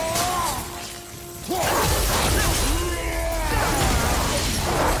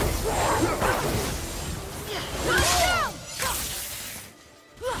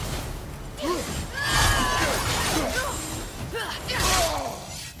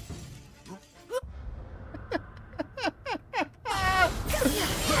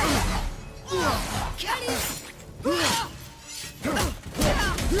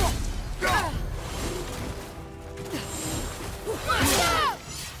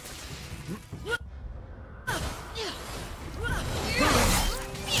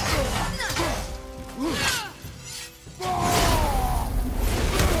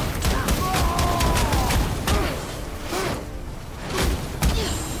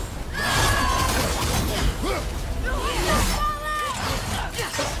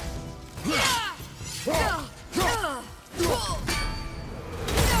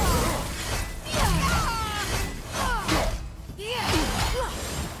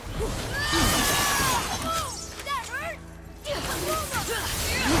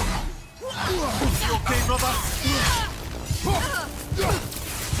Okay, brother?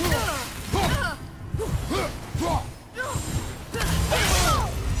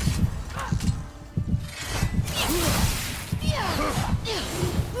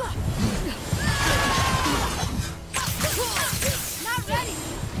 not ready!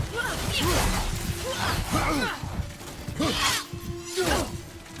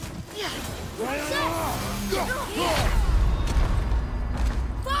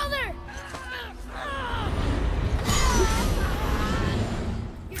 Father!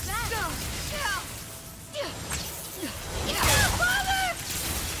 You're back! Father!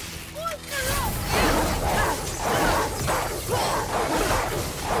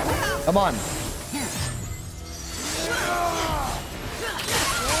 Come on.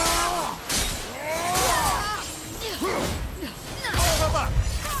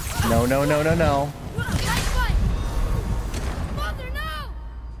 No, no, no, no, no. Father, no!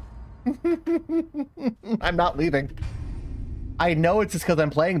 I'm not leaving. I know it's just because I'm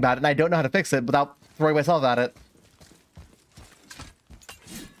playing bad and I don't know how to fix it without throwing myself at it.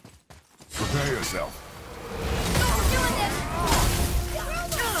 Prepare yourself. We're doing this!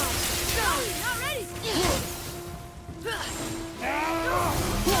 Not ready!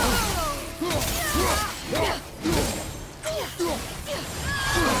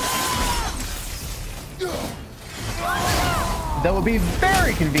 That would be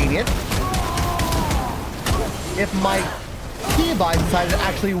very convenient if my keybind decided to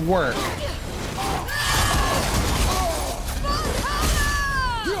actually work.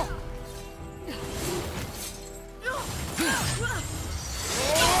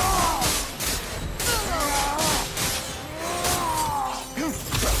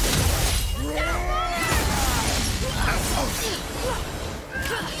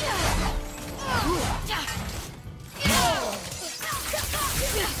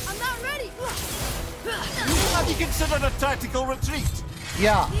 I'm not ready! Have you considered a tactical retreat?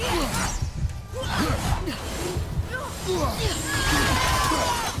 Yeah.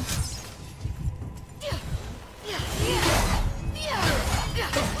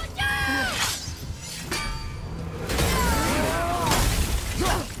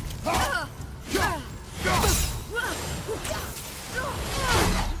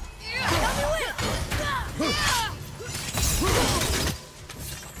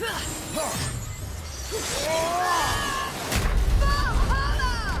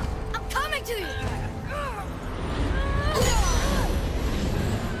 I'm coming to you!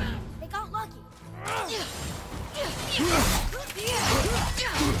 They got lucky. You're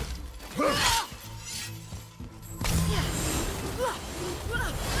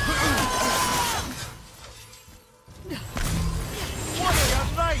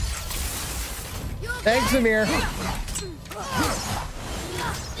right! Thanks, Amir.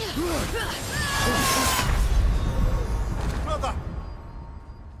 Brother!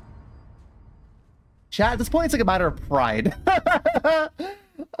 Chat, at this point, it's like a matter of pride.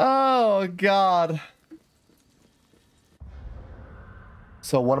 Oh, God.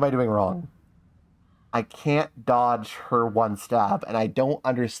 So what am I doing wrong? I can't dodge her one stab, and I don't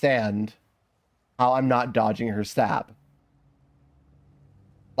understand how I'm not dodging her stab.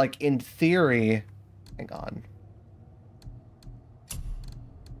 like in theory, hang on.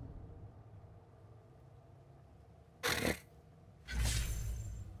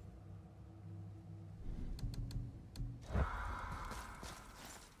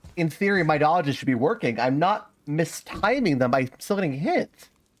 In theory, my dodges should be working. I'm not mistiming them. I'm still getting hit.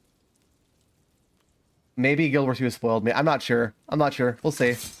 Maybe Gilbert's has spoiled me. I'm not sure. I'm not sure. We'll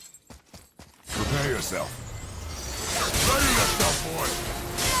see. Prepare yourself. Ready yourself, boy.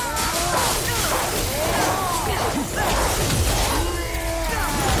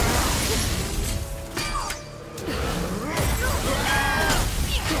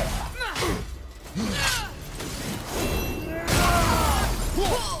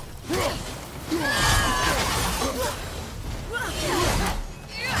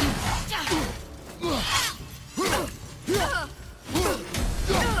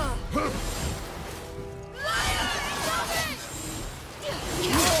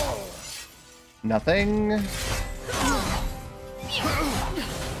 Nothing.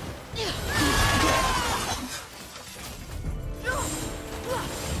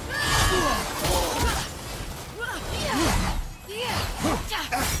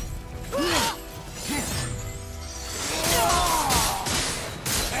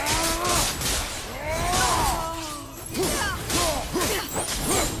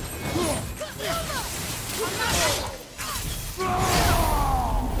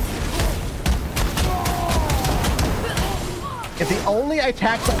 If the only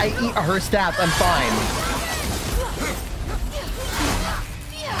attacks I eat are her stats, I'm fine.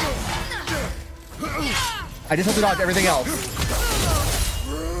 I just have to dodge everything else.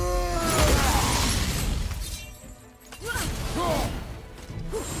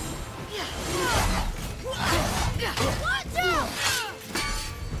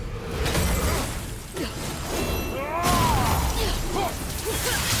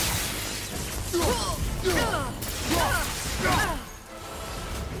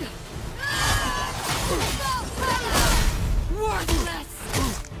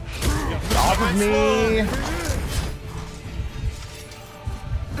 Off of me.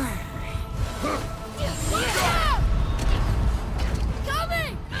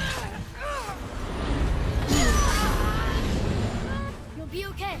 Coming! You'll be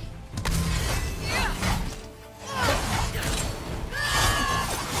okay.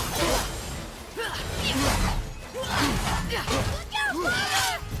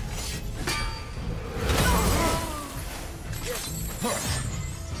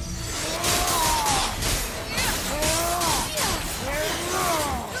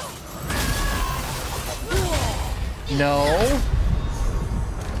 No.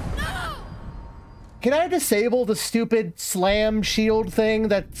 Can I disable the stupid slam shield thing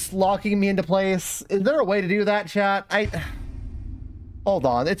that's locking me into place? Is there a way to do that, chat? Hold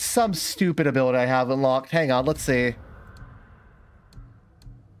on. It's some stupid ability I have unlocked. Hang on. Let's see.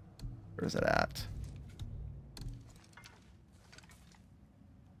 Where's it at?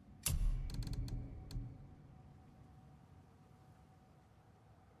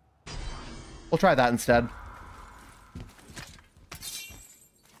 We'll try that instead.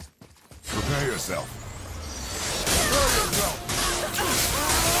 Prepare yourself.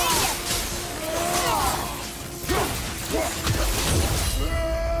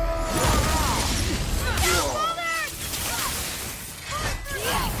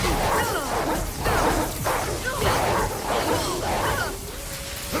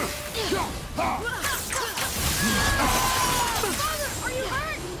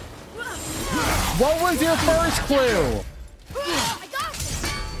 What was your first clue?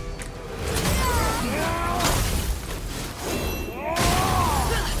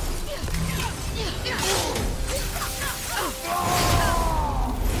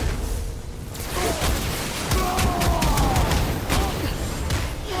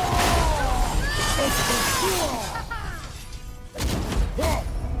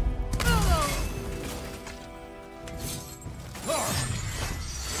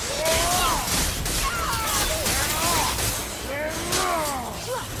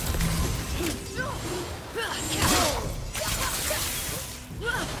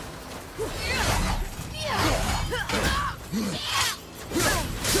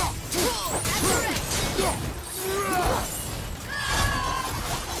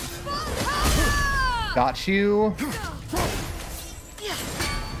 Got you.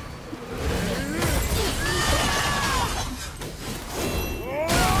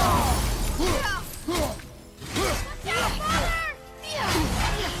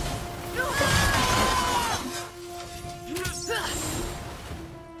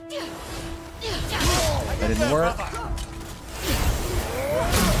 That didn't work.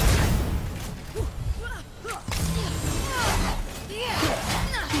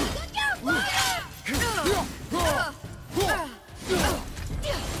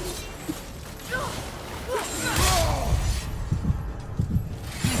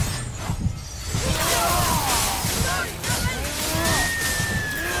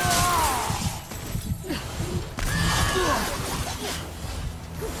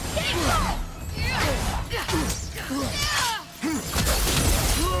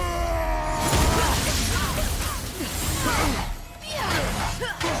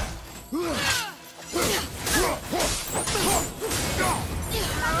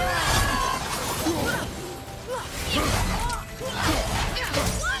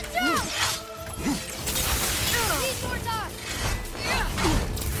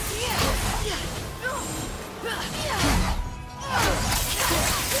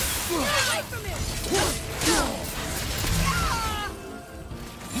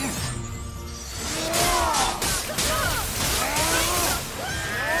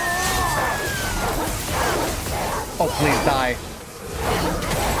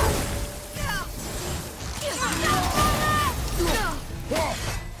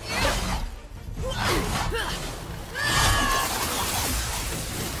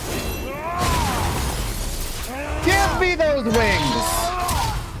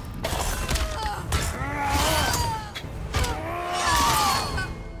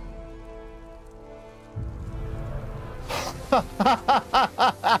 Freedom!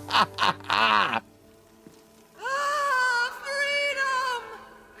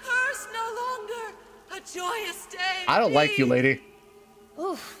 Curse no longer! A joyous day! I don't like you, lady.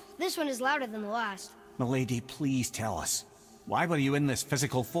 Oof, this one is louder than the last. Milady, please tell us. Why were you in this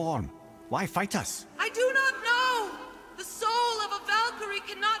physical form? Why fight us? I do not know! The soul of a Valkyrie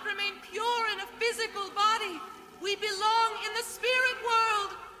cannot remain pure in a physical body. We belong in the spirit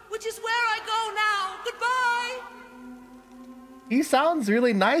world, which is where I go now. Goodbye! He sounds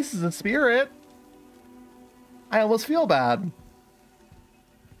really nice as a spirit. I almost feel bad.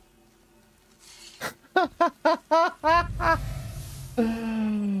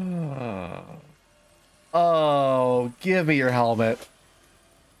 Oh, give me your helmet.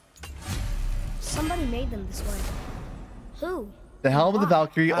 Somebody made them this way. Who? The helm of the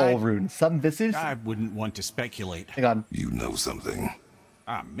Valkyrie Olrune. Some visage. I wouldn't want to speculate. Hang on. You know something.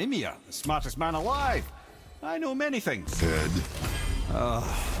 I'm Mimir, the smartest man alive. I know many things. Ed,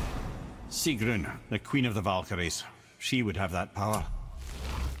 Sigrun, the queen of the Valkyries. She would have that power.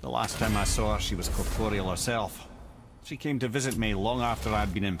 The last time I saw her, she was corporeal herself. She came to visit me long after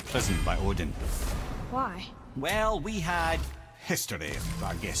I'd been imprisoned by Odin. Why? Well, we had history,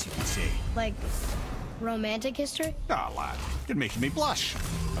 I guess you could say. Like, romantic history? Ah, lad, you're making me blush,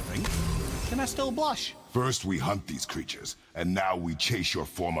 I think. Can I still blush? first we hunt these creatures, and now we chase your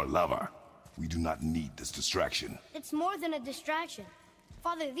former lover. We do not need this distraction. It's more than a distraction.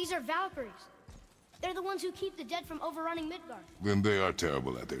 Father, these are Valkyries. They're the ones who keep the dead from overrunning Midgard. Then they are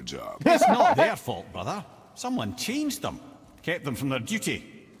terrible at their job. It's not their fault, brother. Someone changed them. Kept them from their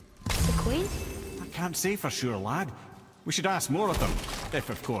duty. The Queen? I can't say for sure, lad. We should ask more of them.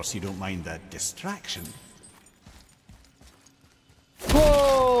 If, of course, you don't mind the distraction.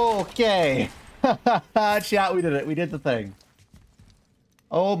 Okay. Chat, we did it. We did the thing.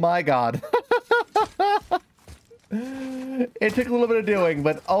 Oh my god. It took a little bit of doing,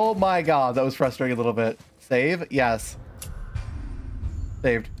 but oh my god, that was frustrating a little bit. Save? Yes.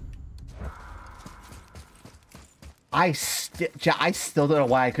 Saved. I still don't know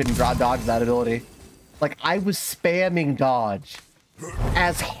why I couldn't draw dodge that ability. Like, I was spamming dodge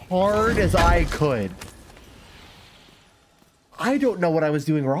as hard as I could. I don't know what I was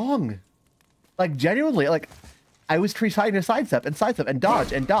doing wrong. Like, genuinely, like, I was trying to sidestep and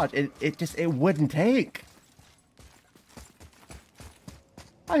dodge and dodge. It wouldn't take.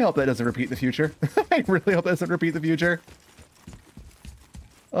 I hope that doesn't repeat in the future. I really hope that doesn't repeat in the future.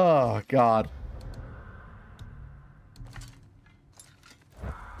 Oh, God.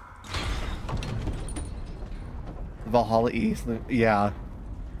 Valhalla East, yeah.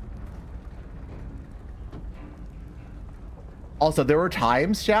 Also, there were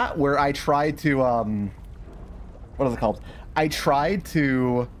times, chat, where I tried to, what is it called? I tried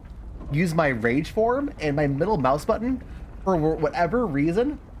to use my rage form, and my middle mouse button, for whatever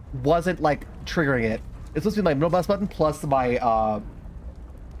reason, wasn't, like, triggering it. It's supposed to be my middle mouse button plus my,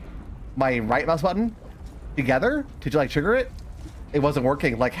 my right mouse button together to, like, trigger it. It wasn't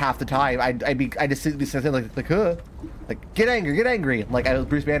working, like, half the time. I just be saying, like, get angry. Like, I was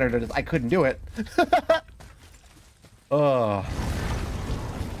Bruce Banner, I couldn't do it. Oh.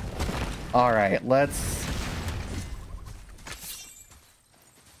 All right, let's...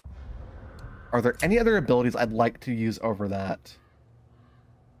 Are there any other abilities I'd like to use over that?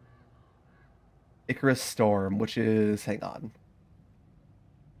 Icarus Storm, which is... Hang on.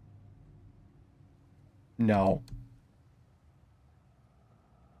 No.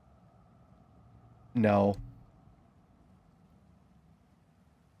 No.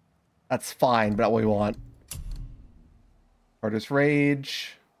 That's fine, but not what we want. Artist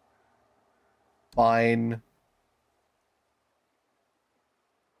Rage. Fine.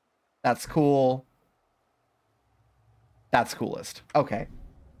 That's cool. That's coolest. Okay.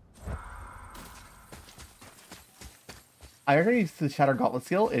 I already used the Shatter Gauntlet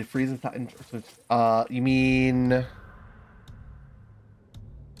skill. It freezes that. You mean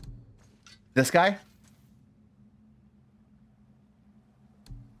this guy?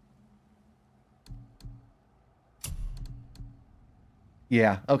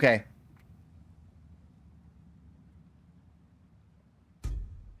 Yeah, okay.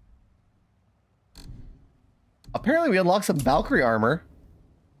 Apparently we unlocked some Valkyrie armor.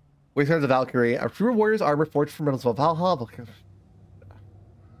 We started the Valkyrie. A true warrior's armor forged from metals of Valhalla.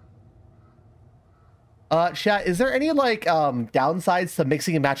 Chat, is there any, like, downsides to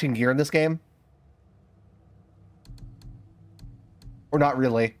mixing and matching gear in this game? Or not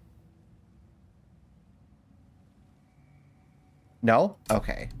really? No?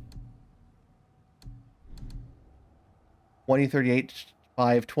 Okay. 2038,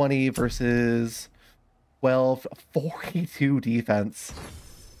 520 versus 12, 42 defense.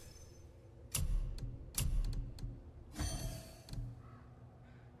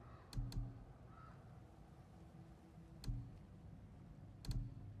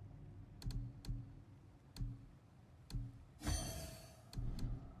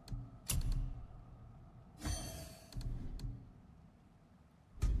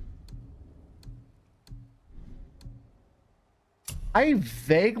 I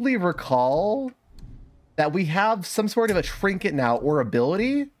vaguely recall that we have some sort of a trinket now or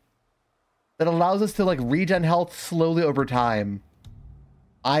ability that allows us to like regen health slowly over time.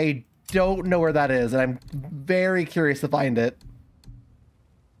 I don't know where that is, and I'm very curious to find it.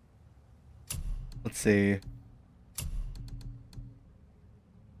 Let's see.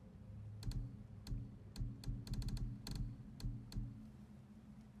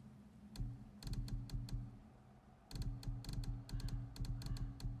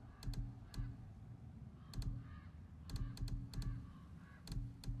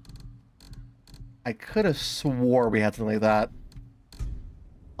 I could have swore we had something like that.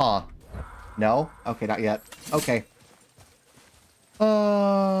 Huh. No? Okay, not yet. Okay.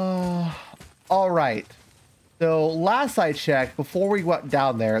 Alright. So, last I checked, before we went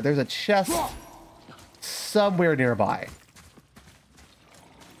down there, there's a chest somewhere nearby.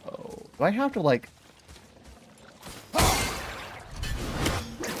 Oh, do I have to, like...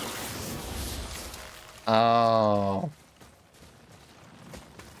 Oh.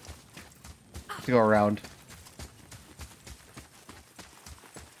 To go around.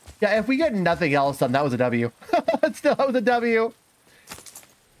 Yeah, if we get nothing else done, that was a W. Still, that was a W.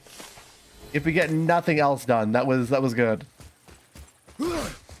 If we get nothing else done, that was good.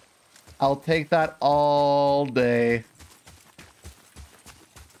 I'll take that all day.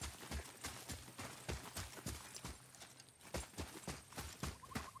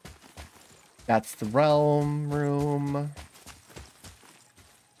 That's the realm room.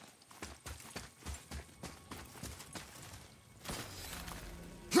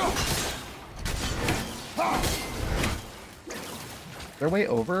 Their way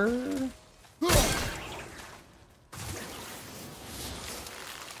over?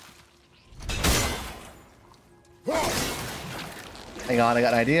 Hang on, I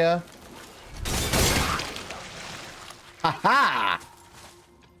got an idea. Ha-ha!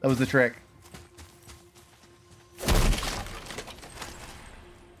 That was the trick.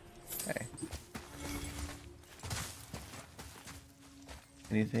 Okay.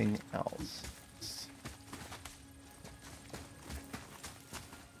 Anything else?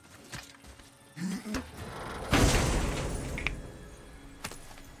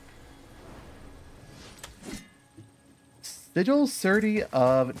 Sigil Surdy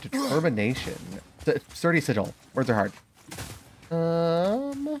of Determination. Surdy Sigil. Words are hard.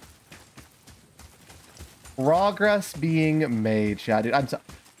 Progress being made, chat. Dude,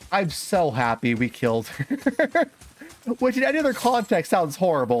 I'm so happy we killed her. Which in any other context sounds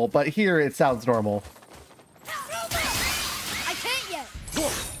horrible, but here it sounds normal. I can't yet.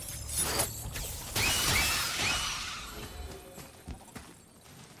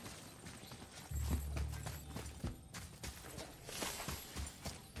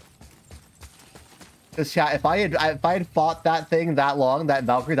 Because chat, if I had fought that thing that long, that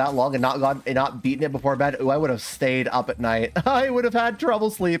Valkyrie that long, and not beaten it before bed, ooh, I would have stayed up at night. I would have had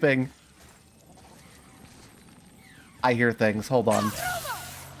trouble sleeping. I hear things. Hold on.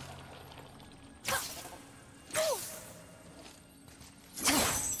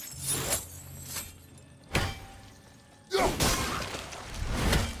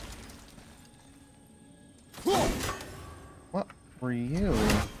 What were you?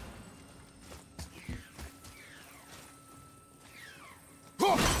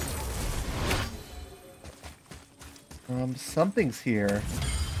 Something's here.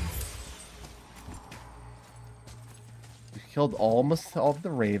 We killed almost all of the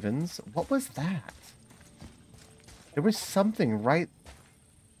ravens. What was that? There was something right...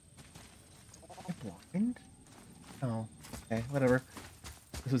 Am I blind? Oh, okay, whatever.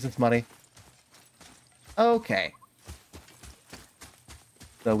 This was its money. Okay.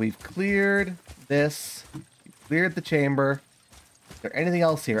 So we've cleared this. We've cleared the chamber. Is there anything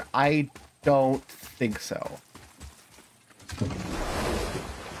else here? I don't think so.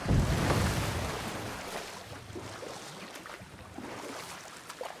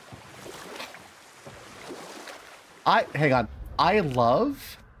 Hang on. I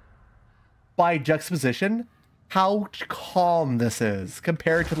love, by juxtaposition, how calm this is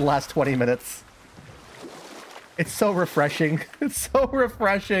compared to the last 20 minutes. It's so refreshing. It's so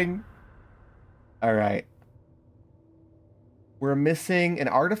refreshing. All right. We're missing an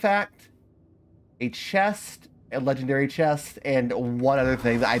artifact, a chest, a legendary chest, and one other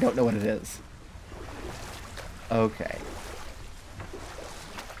thing that I don't know what it is. Okay.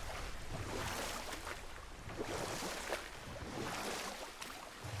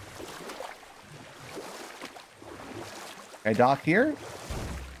 Can I dock here?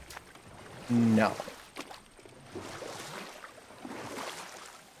 No.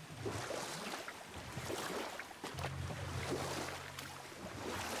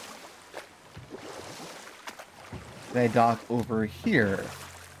 Can I dock over here?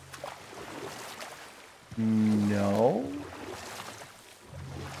 No.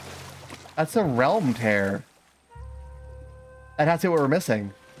 That's a realm tear. And that's what we're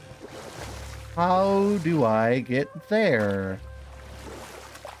missing. How do I get there?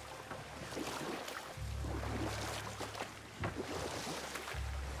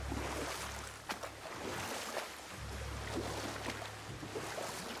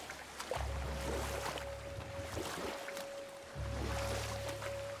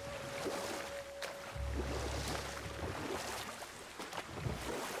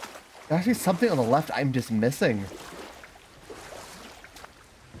 There's actually something on the left I'm just missing.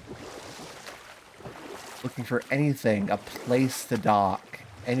 Looking for anything, a place to dock,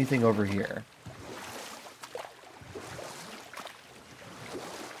 anything over here.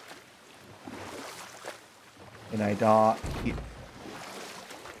 Can I dock?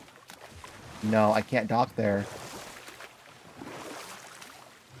 No, I can't dock there.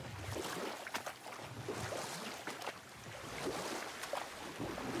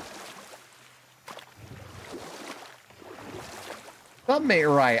 Something ain't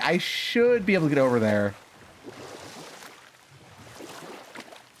right. I should be able to get over there.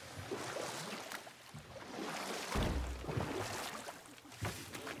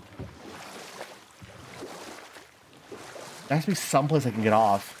 There has to be someplace I can get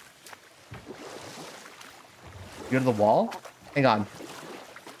off. You go to the wall? Hang on.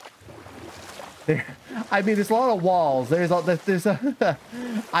 There, I mean, there's a lot of walls. There's a.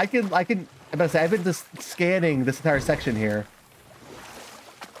 I can. I'm gonna say I've been just scanning this entire section here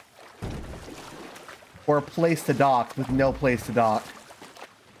for a place to dock with no place to dock.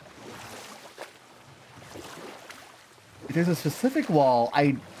 If there's a specific wall,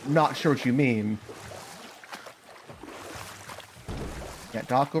 I'm not sure what you mean. Yeah,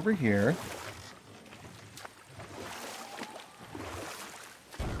 dock over here.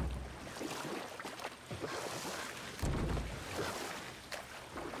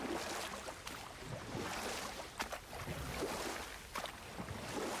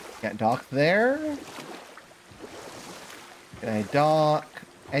 Can't dock there. Can I dock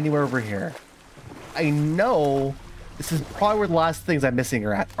anywhere over here? I know this is probably where the last things I'm missing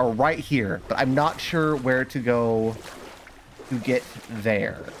are right here, but I'm not sure where to go to get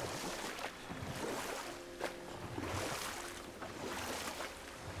there.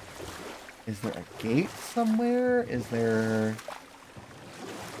 Is there a gate somewhere? Is there...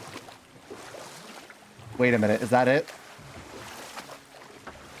 Wait a minute, is that it?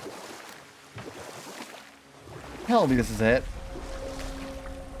 Tell me this is it.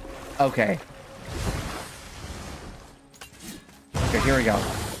 Okay. Okay, here we go.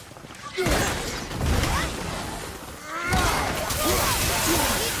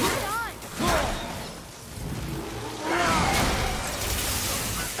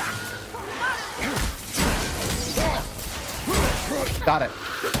 Got it.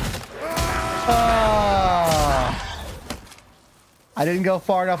 I didn't go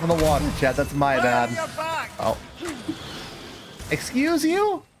far enough in the water, chat. That's my bad. Oh. Excuse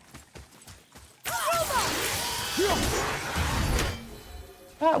you?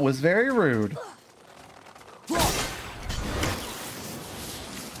 That was very rude.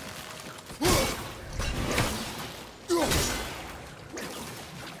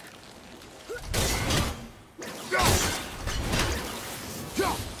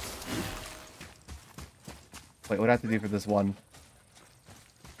 Wait, what do I have to do for this one?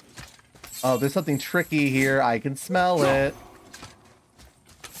 Oh, there's something tricky here. I can smell it.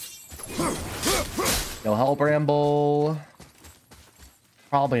 No hell bramble.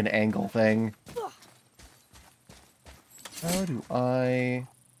 Probably an angle thing. How do I...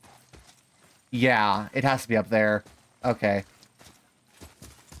 Yeah, it has to be up there. Okay.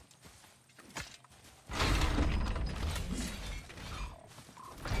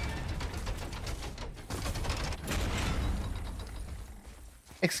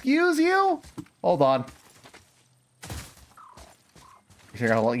 Excuse you? Hold on.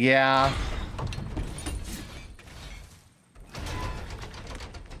 Yeah.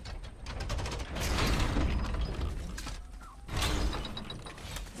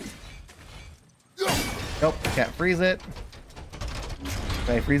 Nope, can't freeze it.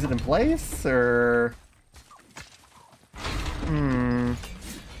 Can I freeze it in place, or... Hmm...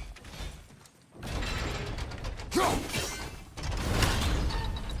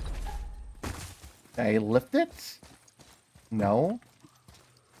 Can I lift it? No.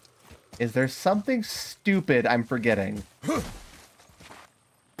 Is there something stupid I'm forgetting?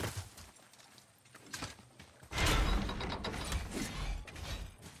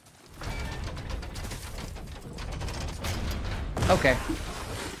 Okay.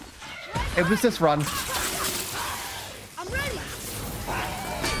 It was this run. I'm ready.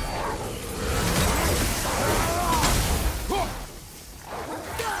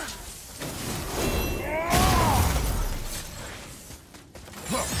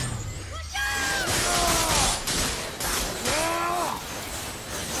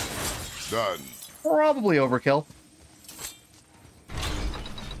 Done. Probably overkill.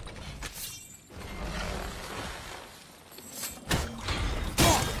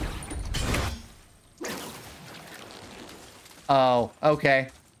 Oh, okay.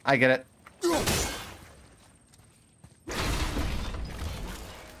 I get it.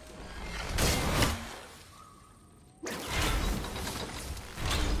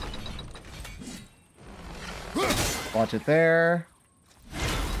 Watch it there.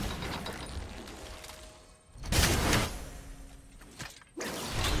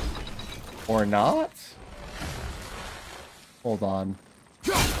 Or not? Hold on.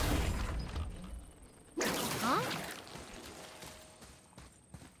 Huh?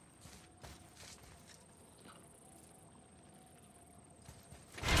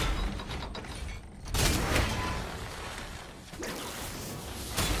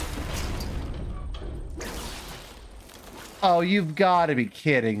 Oh, you've got to be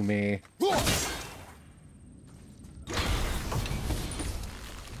kidding me.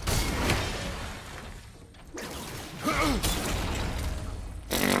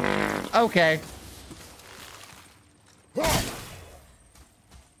 Okay.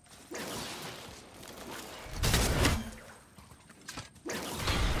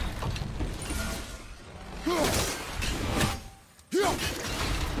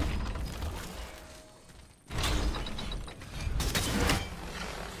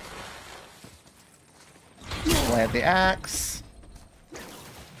 Plant the axe.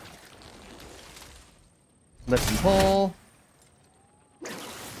 Lift and pull.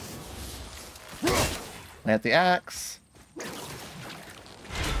 Plant the axe.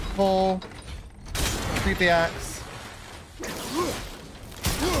 Pull. Creep the axe.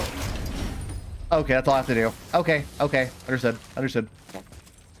 Okay, that's all I have to do. Okay, okay. Understood. Understood.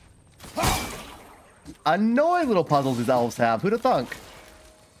 Annoying little puzzles these elves have. Who'd have thunk?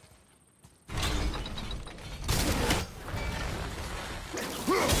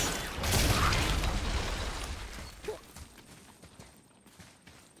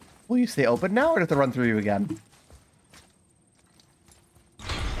 Will you stay open now, or do I have to run through you again?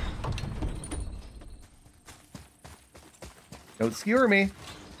 Don't skewer me.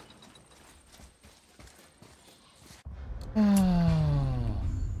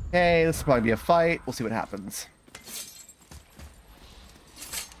 Okay, this will probably be a fight. We'll see what happens.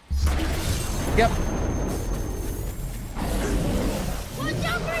 Yep. Watch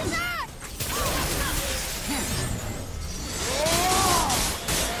out for his axe!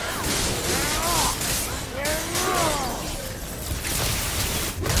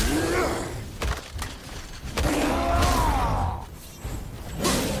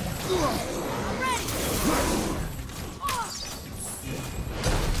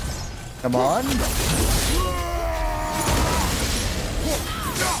 Come on.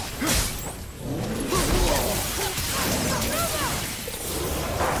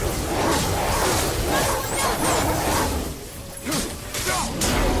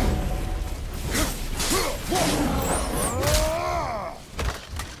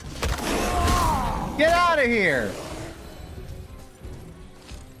 Get out of here.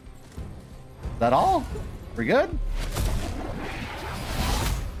 Is that all? We're good?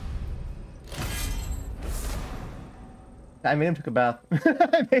 I made him take a bath.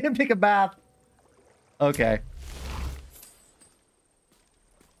 I made him take a bath. Okay.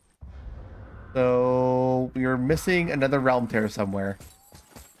 So we are missing another realm tear somewhere.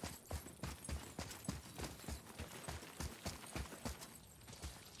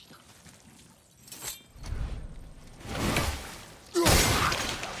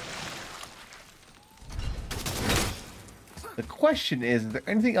 The question is there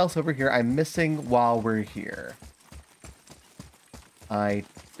anything else over here I'm missing while we're here? I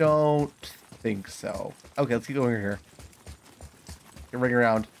don't think so. Okay, let's keep going here. Get ring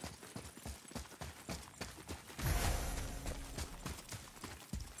around.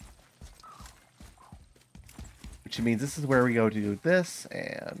 means this is where we go to do this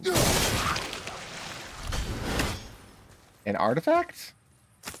and an artifact.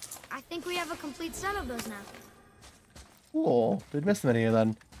 I think we have a complete set of those now. Cool. Didn't miss many of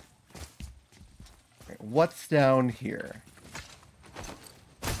them. Okay, what's down here?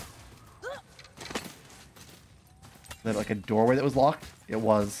 Is that like a doorway that was locked? It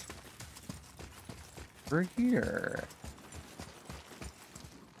was. Over here.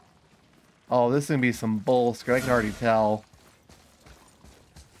 Oh, this is gonna be some bullshit. I can already tell.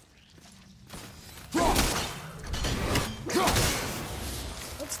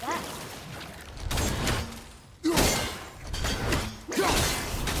 What's that?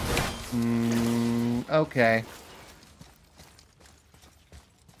 Okay.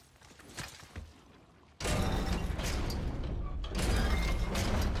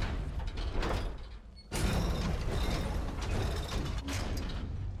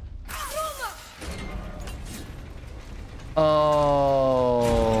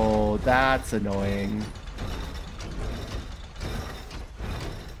 Oh, that's annoying.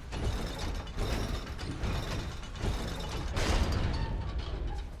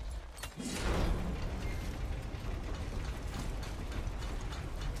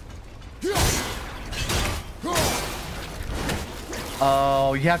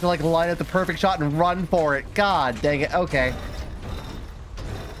 Oh, you have to like line up the perfect shot and run for it. God dang it. Okay.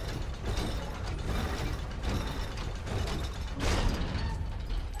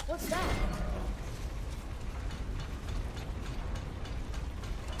 What's that?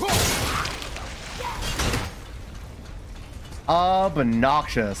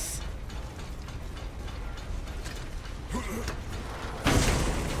 Obnoxious.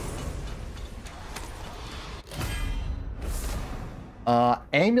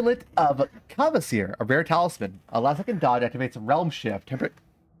 Amulet of Kavasir, a rare talisman. A last second dodge activates Realm Shift.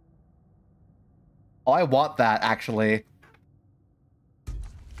 Oh, I want that, actually.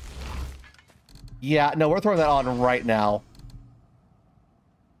 Yeah, no, we're throwing that on right now.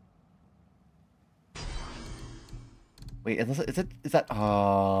 Wait, is that...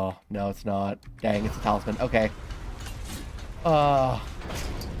 Oh, no, it's not. Dang, it's a talisman. Okay. I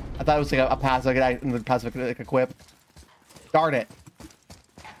thought it was like a passive, like equip. Darn it.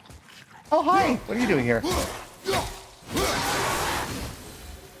 Oh, hi! What are you doing here?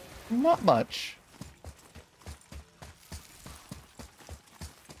 Not much.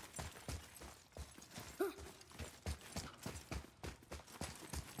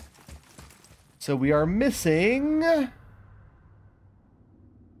 So we are missing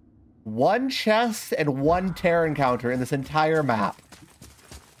one chest and one tear encounter in this entire map,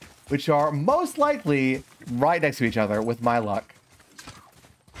 which are most likely right next to each other with my luck.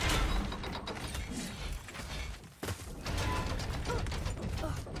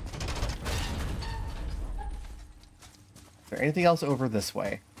 Is there anything else over this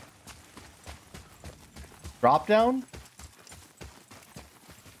way? Drop down?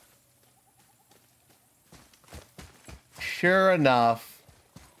 Sure enough.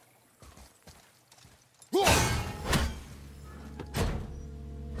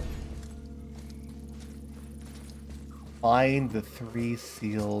 Find the 3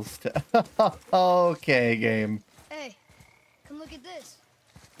 seals to... Okay, game. Hey, come look at this.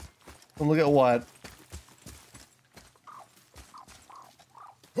 Come look at what?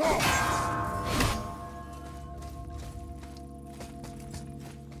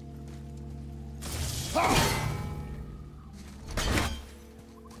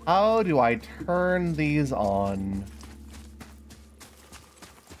 How do I turn these on?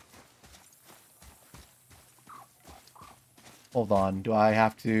 Hold on. Do I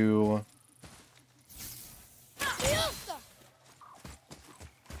have to...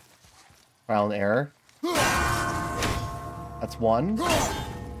 Trial and error. That's one.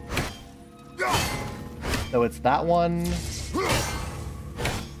 So it's that one.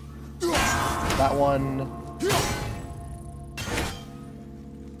 That one.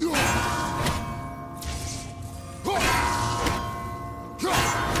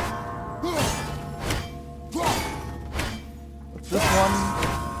 What's this one?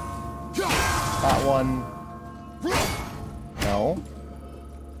 That one. No.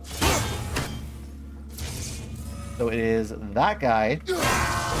 So it is that guy.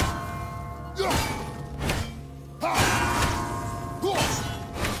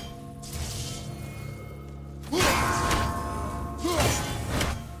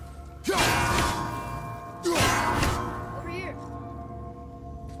 Over here.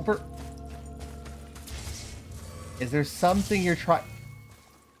 Is there something you're trying...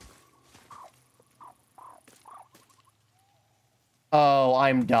 Oh,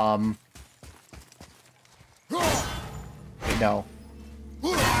 I'm dumb. No.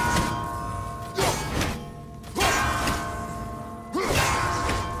 You got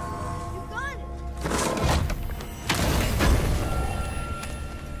it.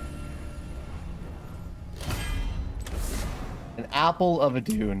 An apple of a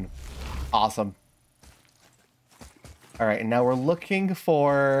dune. Awesome. All right, and now we're looking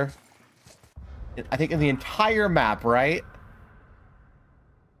for, I think in the entire map, right?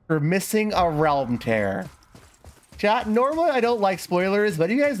 We're missing a realm tear. Chat, normally I don't like spoilers,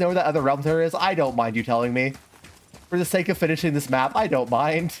 but if you guys know where that other realm tear is, I don't mind you telling me. For the sake of finishing this map, I don't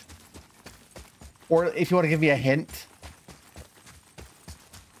mind. Or if you want to give me a hint.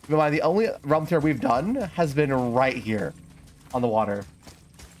 Keep in mind, the only realm tear we've done has been right here on the water.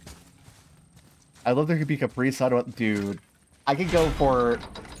 I love there could be Capri Sun. Dude, I could go for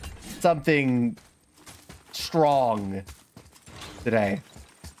something strong today.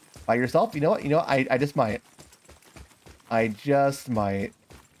 By yourself? You know what? I just might. I just might.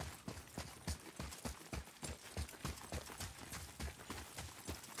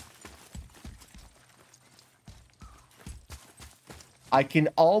 I can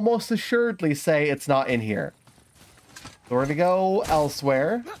almost assuredly say it's not in here. So we're gonna go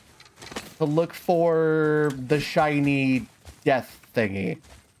elsewhere to look for the shiny death thingy.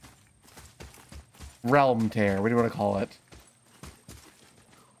 Realm tear, what do you want to call it?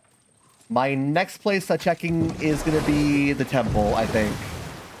 My next place I'm checking is gonna be the temple, I think.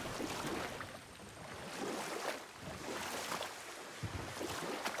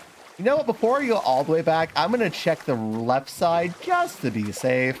 You know what, before I go all the way back, I'm gonna check the left side just to be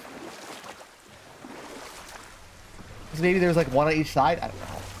safe. Because maybe there's like one on each side, I don't know.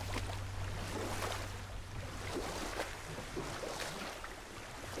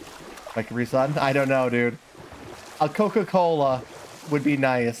 Like Capri Sun? I don't know, dude. A Coca-Cola would be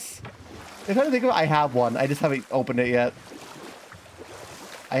nice. I'm trying to think of, I have one. I just haven't opened it yet.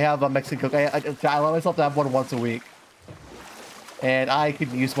 I have a Mexican Coke. I allow myself to have one once a week. And I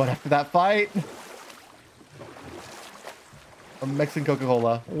could use one after that fight. A Mexican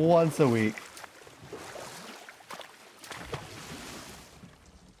Coca-Cola once a week.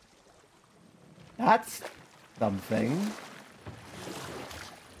 That's something.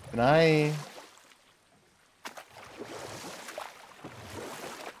 Can I...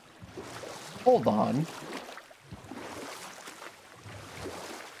 Hold on.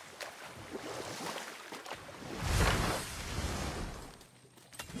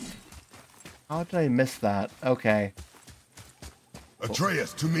 How did I miss that? Okay.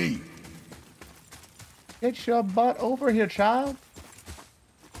 Atreus, to me. Get your butt over here, child.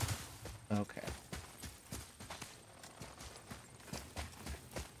 Okay.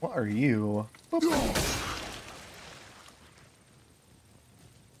 What are you? Boop.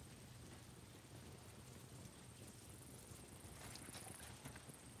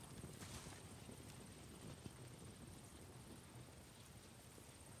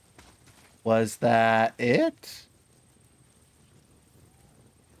 Was that it?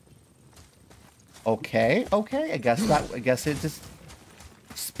 Okay, okay. I guess it just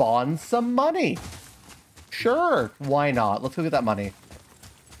spawns some money. Sure, why not? Let's go get that money.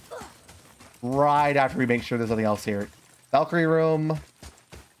 Right after we make sure there's nothing else here. Valkyrie room.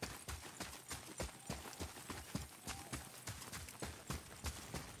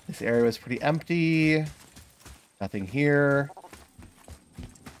 This area was pretty empty. Nothing here.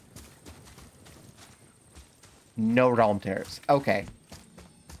 No realm tears. Okay.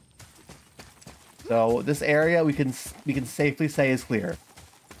 So this area we can safely say is clear.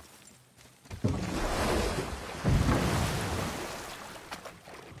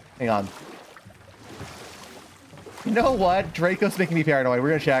 Hang on. You know what? Draco's making me paranoid. We're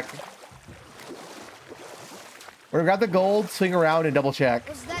gonna check. We're gonna grab the gold, swing around, and double check.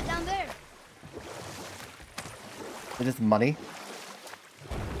 What's that down there? Is this money?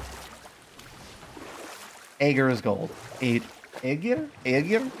 Aegir's gold. Aegir's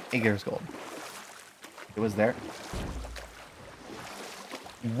gold. It was there.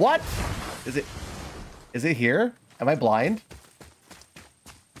 What? Is it here? Am I blind?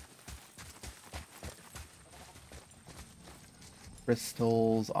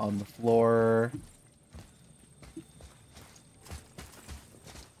 Crystals on the floor.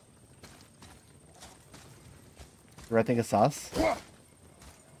 The red thing is sus.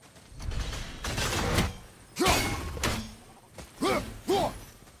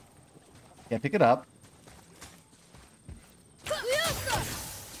 Yeah, pick it up.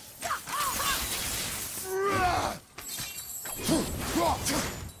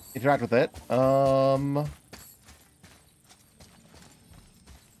 Interact with it.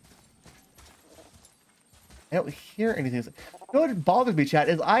 I don't hear anything. You know what bothers me, chat,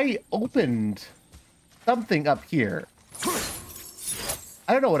 is I opened something up here.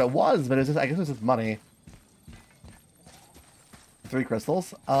 I don't know what it was, but it's just, I guess it was just money. 3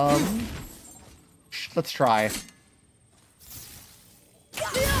 crystals. Let's try.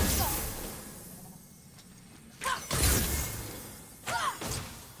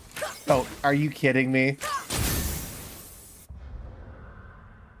 Oh, are you kidding me?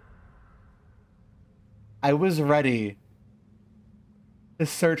 I was ready to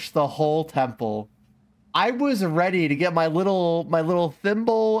search the whole temple. I was ready to get my little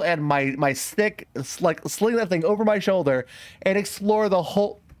thimble and my stick, like sling that thing over my shoulder and explore the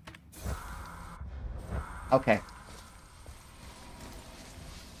whole. Okay.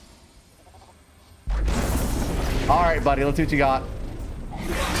 All right, buddy. Let's see what you got.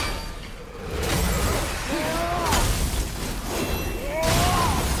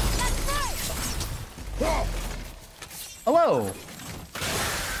 Hello.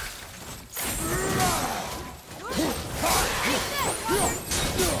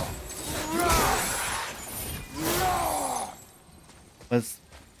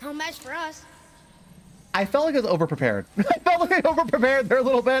 No match for us. I felt like I was overprepared. I felt like I overprepared there a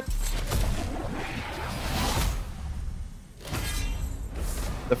little bit.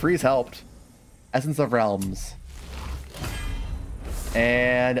 The freeze helped. Essence of Realms.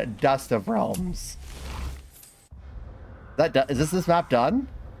 And Dust of Realms. Is this map done?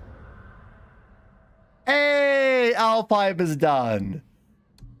 Hey, Alpine is done.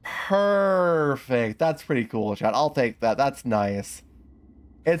 Perfect. That's pretty cool, chat. I'll take that. That's nice.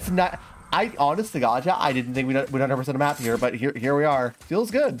 It's not. I honest to God, chat, I didn't think we'd 100% a map here, but here we are.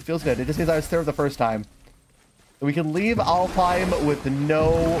 Feels good. Feels good. It just means I was there the first time. We can leave Alpine with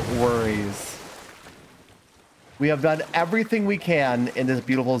no worries. We have done everything we can in this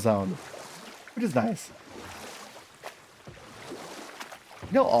beautiful zone, which is nice.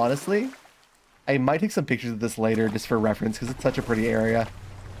 You know, honestly, I might take some pictures of this later just for reference because it's such a pretty area.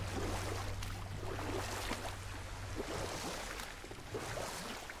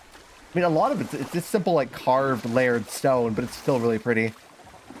 I mean, a lot of it's just simple, like, carved, layered stone, but it's still really pretty.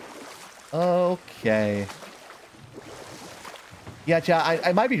 Okay. Yeah, chat,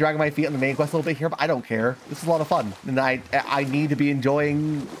 I might be dragging my feet on the main quest a little bit here, but I don't care. This is a lot of fun. And I need to be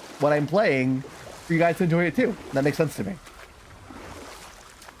enjoying what I'm playing for you guys to enjoy it too. That makes sense to me.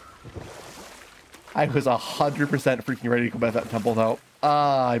 I was 100% freaking ready to go back to that temple, though.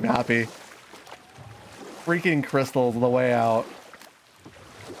 Ah, I'm happy. Freaking crystals on the way out.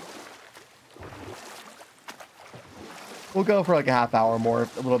 We'll go for like a half hour more,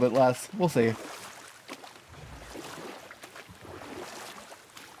 a little bit less. We'll see.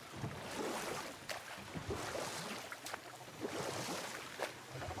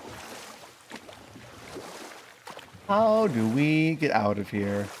 How do we get out of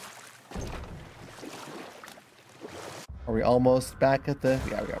here? Are we almost back at the...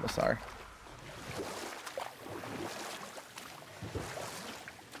 Yeah, we almost are.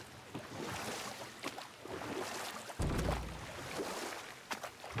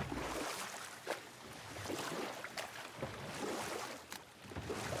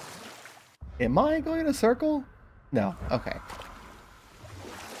 Am I going in a circle? No. Okay.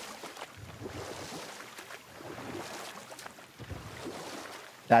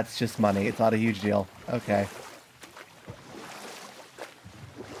 That's just money. It's not a huge deal. Okay.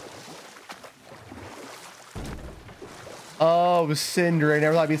 Oh, Cinder, I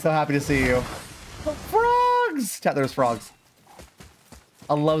never thought I'd be so happy to see you. Oh, frogs! Chat, there's frogs.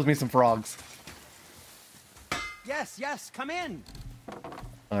 I loves me some frogs. Yes, yes, come in.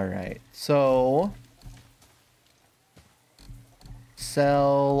 All right, so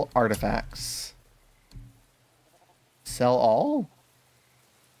sell artifacts. Sell all?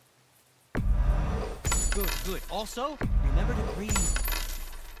 Good, good. Also, remember to breathe.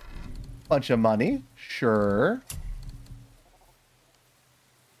 Bunch of money, sure.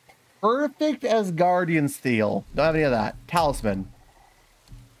 Perfect as Guardian Steel. Don't have any of that. Talisman.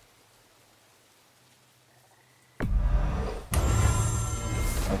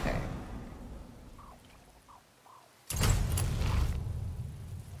 Okay.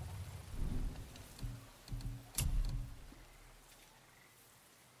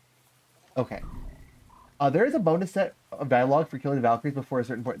 Okay. There is a bonus set of dialogue for killing the Valkyries before a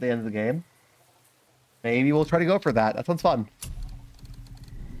certain point at the end of the game. Maybe we'll try to go for that. That sounds fun.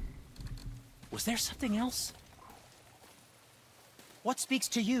 Was there something else? What speaks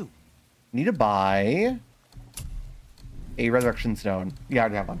to you? Need to buy a resurrection stone. Yeah, I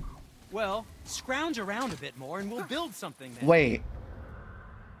already have one. Well, scrounge around a bit more and we'll build something then. Wait.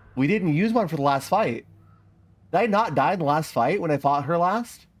 We didn't use one for the last fight. Did I not die in the last fight when I fought her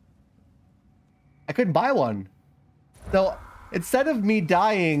last? I couldn't buy one. So instead of me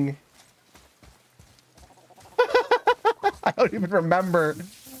dying... I don't even remember.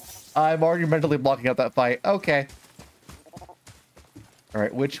 I'm already mentally blocking out that fight. Okay.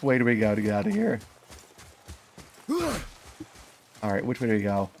 Alright, which way do we go to get out of here? Alright, which way do we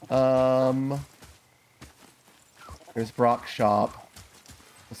go? There's Brock's shop.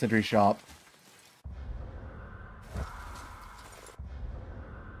 The Sentry shop.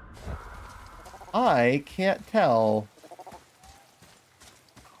 I can't tell.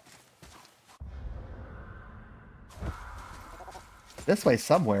 This way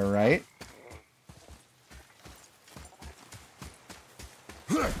somewhere, right?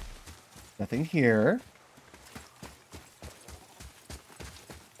 Nothing here.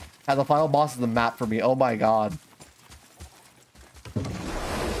 And the final boss is the map for me. Oh my god.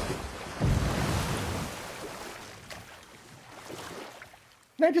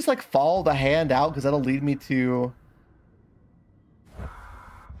 Can I just like follow the hand out? Because that'll lead me to...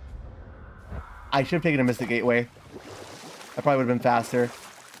 I should have taken a Mystic Gateway. That probably would have been faster.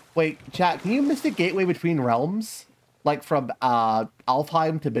 Wait, chat, can you Mystic Gateway between realms? Like from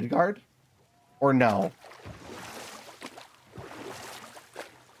Alfheim to Midgard? Or no?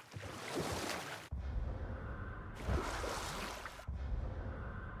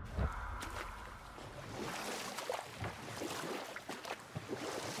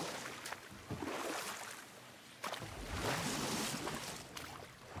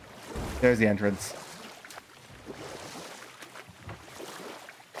 There's the entrance.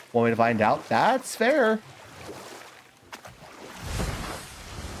 Want me to find out? That's fair.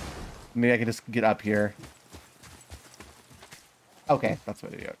 Maybe I can just get up here. Okay, that's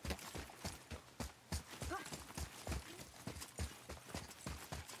what I do it.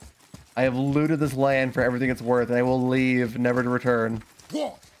 I have looted this land for everything it's worth, and I will leave, never to return.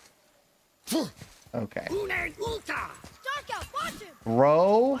 Okay.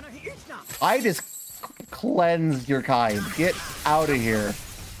 Bro, I just cleansed your kind. Get out of here.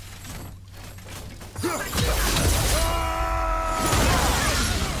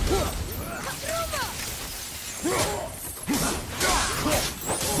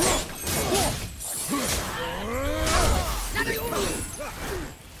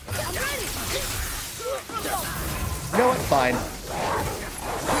 You know what? Fine.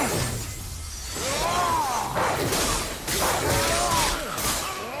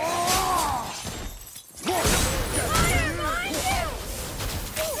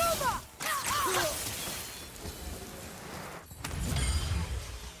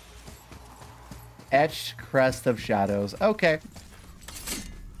 Etched Crest of Shadows. Okay.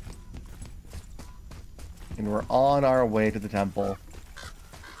 And we're on our way to the temple.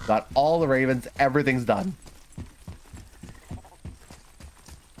 Got all the ravens. Everything's done.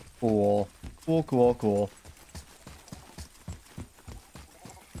 Cool. Cool, cool, cool.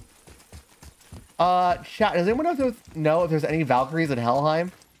 Chat, does anyone know if there's any Valkyries in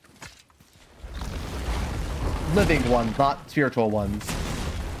Helheim? Living ones, not spiritual ones.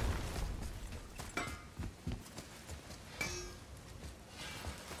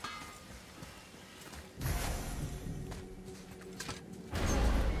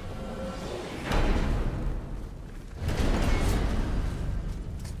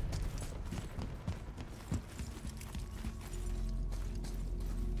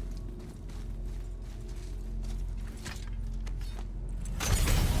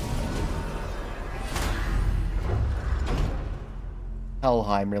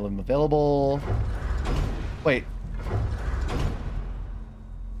 Helheim, Realm available. Wait.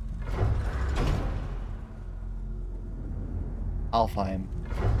 Alfheim.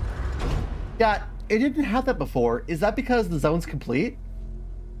 Yeah, it didn't have that before. Is that because the zone's complete?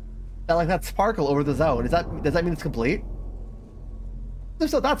 That like that sparkle over the zone. Does that mean it's complete?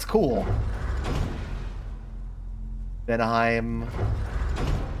 If so, that's cool. Vanaheim,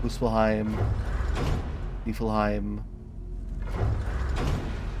 Muspelheim, Niflheim,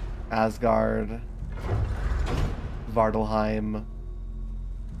 Asgard, Vardelheim,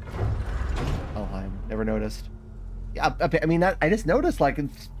 Helheim. Never noticed. Yeah, I mean, I just noticed, like,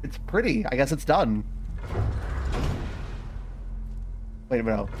 it's pretty. I guess it's done. Wait a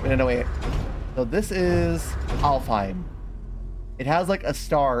minute. No, wait. So this is Alfheim. It has, like, a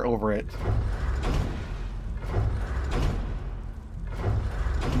star over it.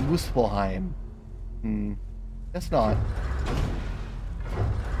 Muspelheim. Guess not.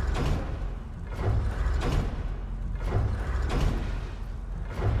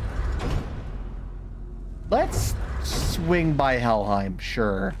 Let's swing by Helheim,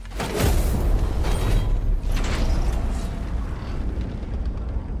 sure.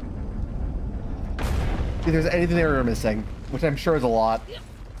 If there's anything they were missing, which I'm sure is a lot.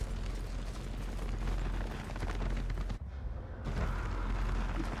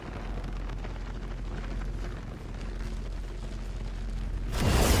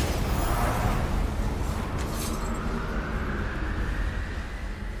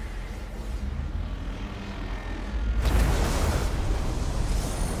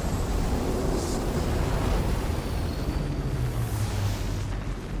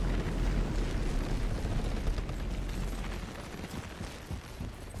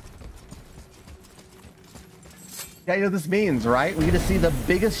 Yeah, you know what this means, right? We get to see the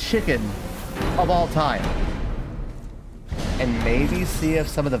biggest chicken of all time. And maybe see if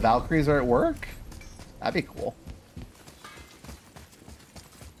some of the Valkyries are at work? That'd be cool.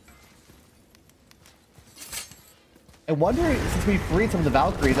 I wonder, since we freed some of the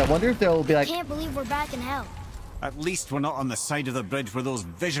Valkyries, I wonder if they'll be like... I can't believe we're back in hell. At least we're not on the side of the bridge where those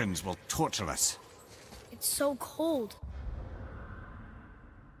visions will torture us. It's so cold.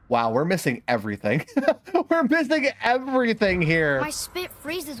 Wow, we're missing everything. We're missing everything here. My spit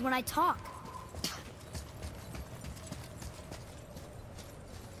freezes when I talk.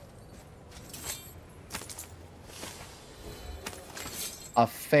 A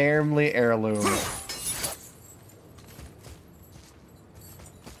family heirloom.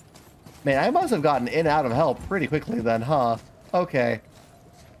 Man, I must have gotten in and out of hell pretty quickly then, huh? Okay.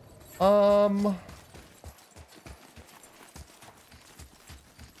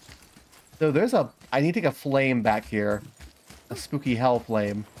 So there's a... I need to take a flame back here. A spooky hell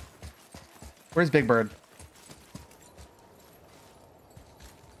flame. Where's Big Bird?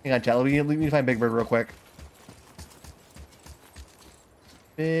 Hang on, chat. Let me find Big Bird real quick.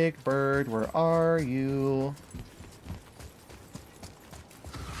 Big Bird, where are you?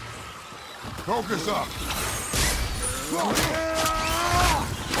 Focus up.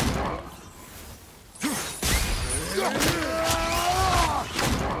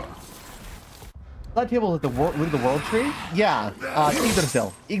 That table at the world tree? Yeah.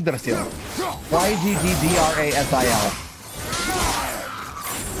 Yggdrasil. Yggdrasil. Yggdrasil.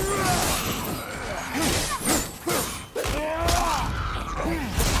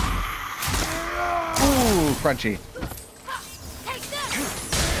 Ooh, crunchy.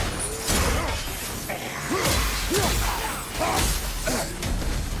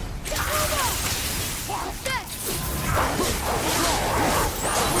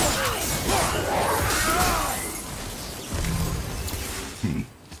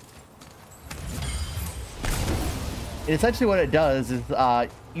 And essentially what it does is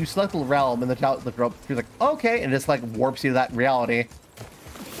you select the realm and the rope, you're like, okay, and it just like warps you to that reality.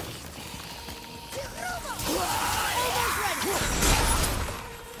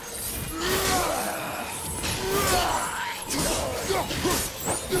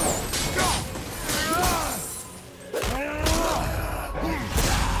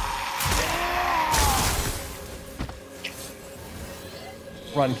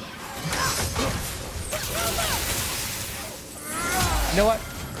 Run. You know what?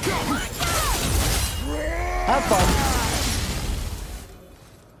 Have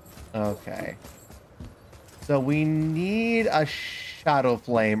fun. Okay. So we need a shadow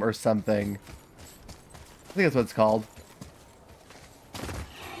flame or something. I think that's what it's called.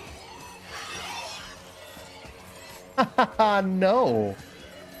 No.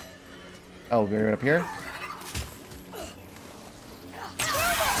 Oh, we're right up here?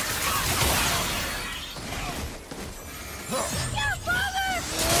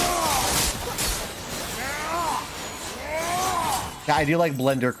 Yeah, I do like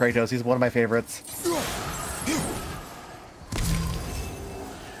Blender Kratos. He's one of my favorites.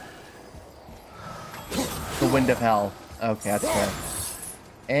 The Wind of Hell. Okay, that's fair.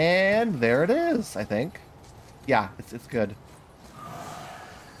 And there it is, I think. Yeah, it's good.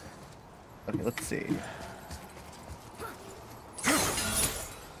 Okay, let's see.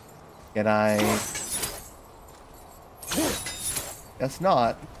 Can I... Guess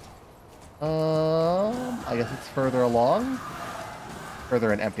not. I guess it's further along.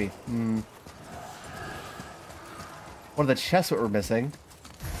 Further and empty. One of the chests that we're missing.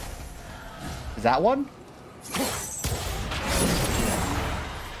 Is that one?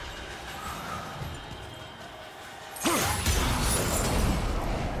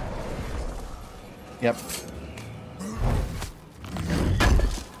 Yep.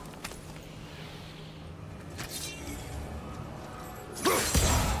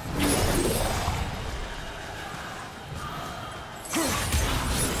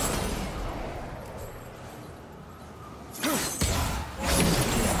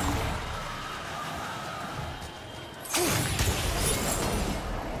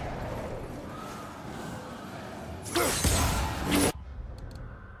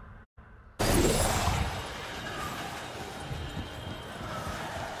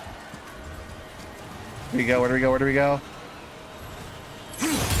 Where do we go? Where do we go? Where do we go?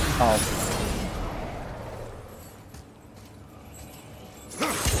 Oh.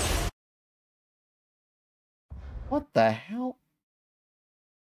 What the hell?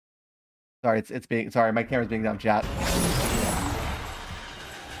 Sorry, it's being sorry, my camera's being down, chat.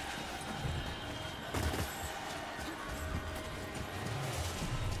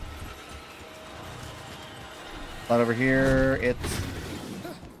 Not over here. It's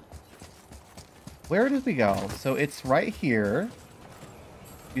where did we go? So it's right here.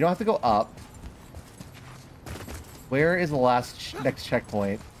 You don't have to go up. Where is the last next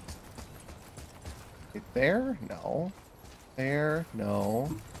checkpoint? There? No. There?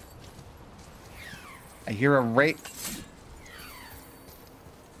 No. I hear a rate.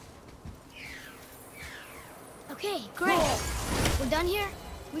 Okay, great. We're done here?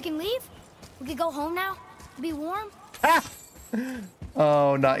 We can leave? We can go home now? Be warm? Ah!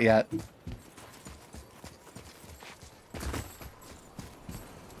 Oh, not yet.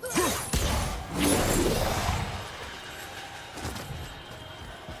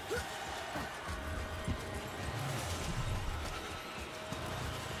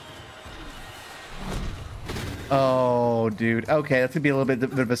 Oh, dude. Okay, that's gonna be a little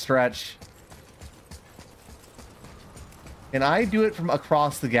bit of a stretch. Can I do it from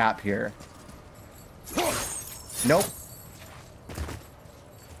across the gap here? Nope.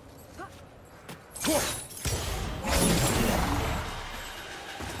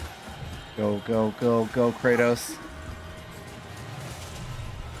 Go, go, go, go, Kratos.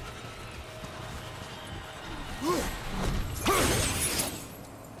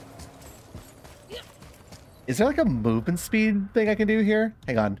 Is there like a movement speed thing I can do here?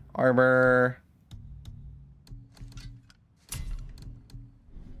 Hang on. Armor.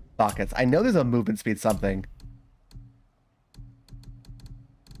 Sockets. I know there's a movement speed something.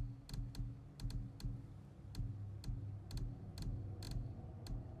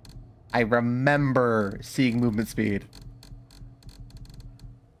 I remember seeing movement speed.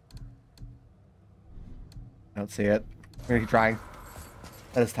 I don't see it. I'm gonna keep trying.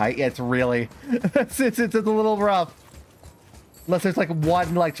 That is tight. Yeah, it's really it's a little rough. Unless there's like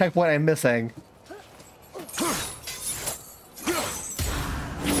one like checkpoint I'm missing.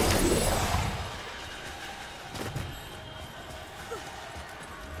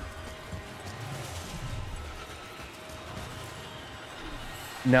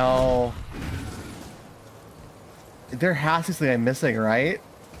 No. There has to be something I'm missing, right?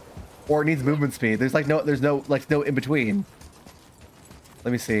 Or it needs movement speed. There's no in between.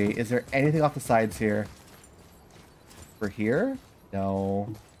 Let me see. Is there anything off the sides here? For here?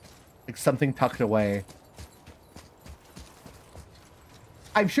 No. Like something tucked away.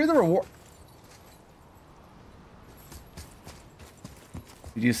 I'm sure the reward.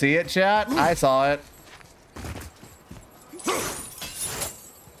 Did you see it, chat? I saw it.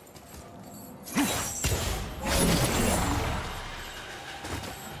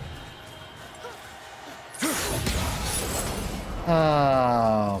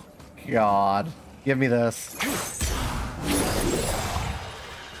 Oh, God. Give me this.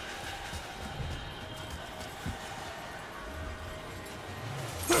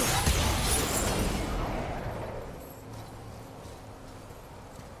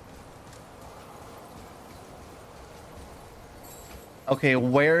 Okay,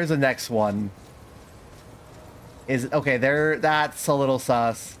 where's the next one? Is okay, there, that's a little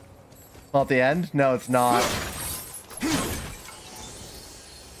sus. Well, at the end? No, it's not.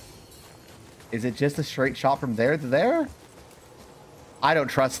 Is it just a straight shot from there to there? I don't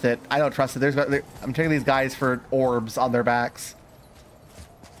trust it. I don't trust it. I'm checking these guys for orbs on their backs.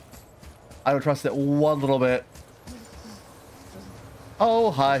 I don't trust it one little bit.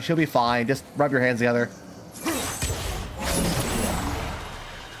 Oh, hush. You'll be fine. Just rub your hands together.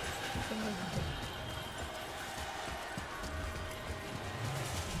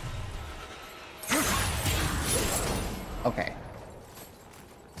 Okay.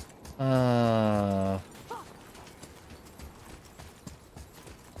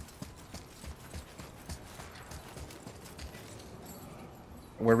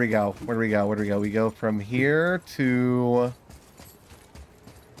 Where do we go? Where do we go? Where do we go? We go from here to...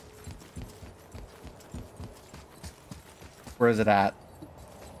 Where is it at?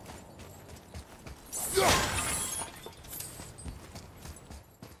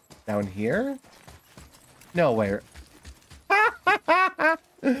 Down here? No, where?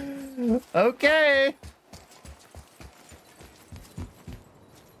 Okay.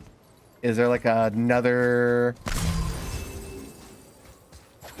 Is there like another...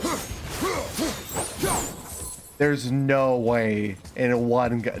 There's no way in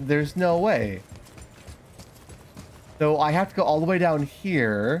one... There's no way. So I have to go all the way down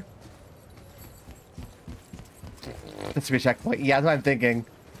here. This to be a checkpoint. Yeah, that's what I'm thinking.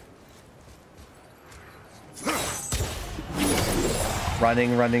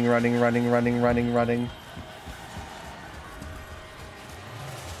 Running, running, running, running, running, running, running.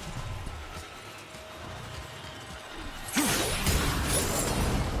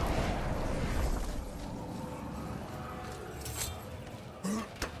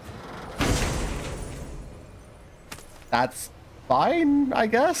 That's fine, I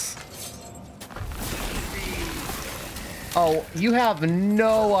guess. Oh, you have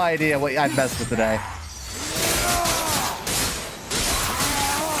no idea what I've messed with today.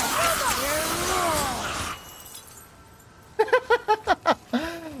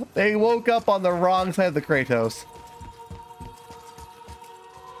 They woke up on the wrong side of the Kratos.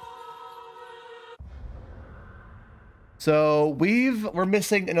 So we're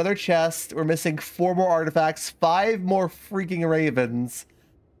missing another chest. We're missing 4 more artifacts, 5 more freaking ravens,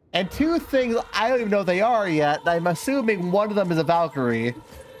 and 2 things I don't even know what they are yet. I'm assuming one of them is a Valkyrie,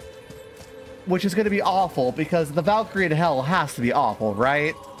 which is going to be awful because the Valkyrie in hell has to be awful,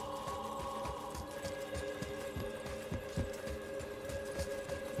 right?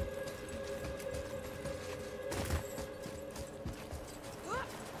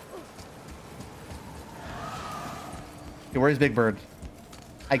 Okay, where's Big Bird?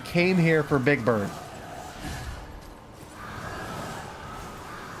 I came here for Big Bird.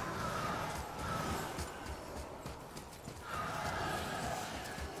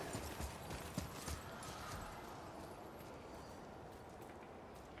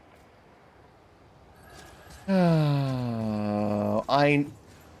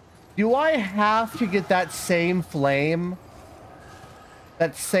 Do I have to get that same flame?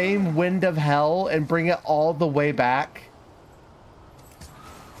 That same wind of hell and bring it all the way back?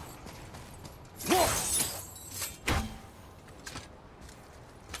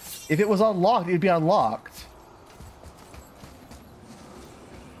 If it was unlocked, it'd be unlocked.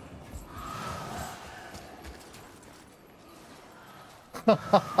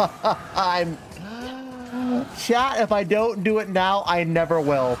 I'm... Chat, if I don't do it now, I never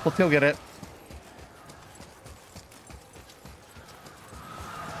will. We'll still get it.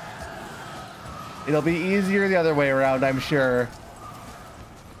 It'll be easier the other way around, I'm sure.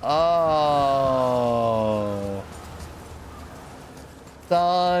 Oh.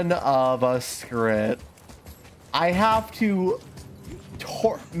 Son of a script. I have to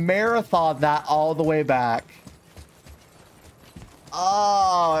marathon that all the way back.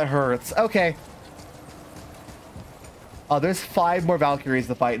 Oh, it hurts. Okay. Oh, there's 5 more Valkyries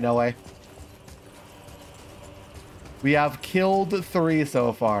to fight, no way. We have killed 3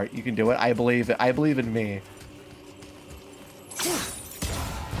 so far. You can do it. I believe it. I believe in me.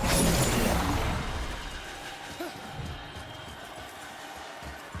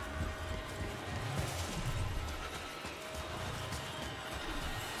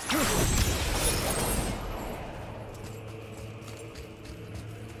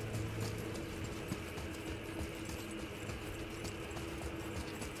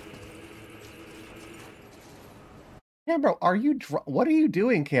 Camera, are you what are you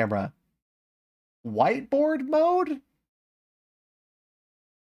doing, camera? Whiteboard mode?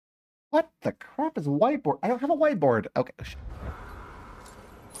 What the crap is whiteboard? I don't have a whiteboard. Okay.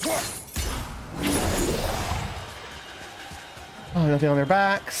 Oh, nothing on their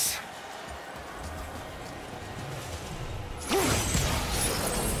backs.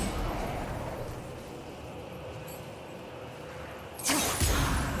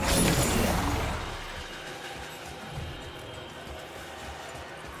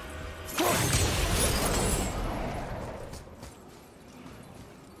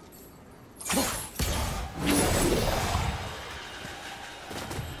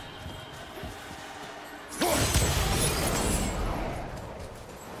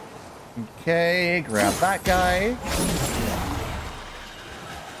 Okay, grab that guy.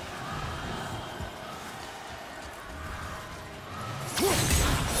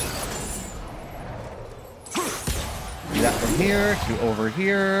 Do that from here to over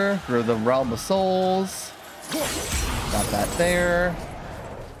here through the realm of souls. Got that there.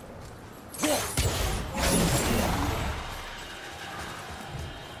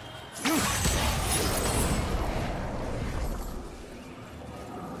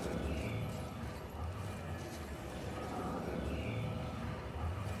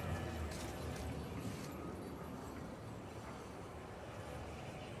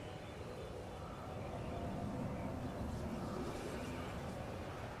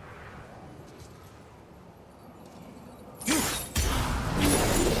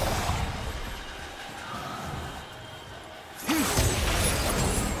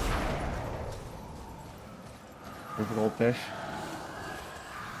 There's the goldfish.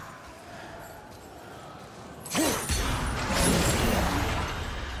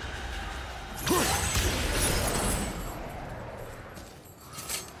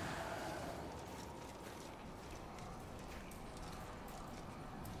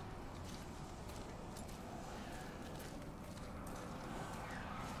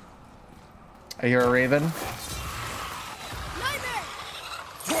 I hear a raven.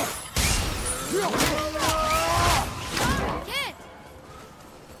 Kid!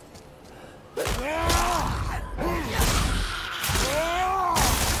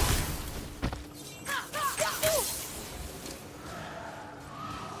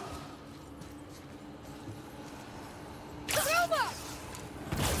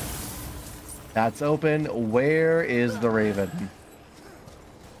 That's open. Where is the raven?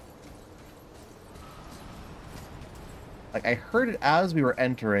 Like, I heard it as we were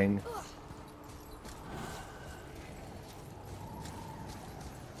entering.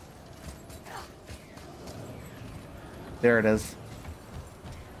 There it is.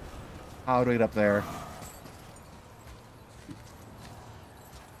 How do we get up there?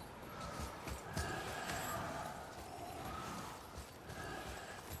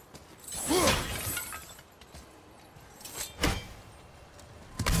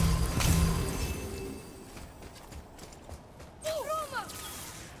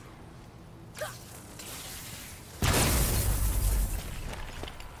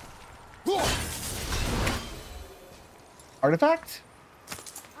 Artifact?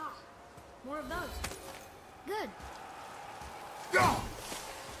 Ah, more of those. Good.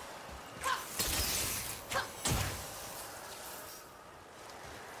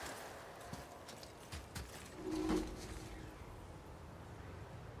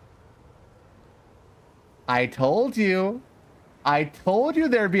 I told you. I told you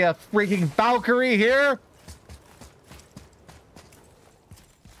there'd be a freaking Valkyrie here.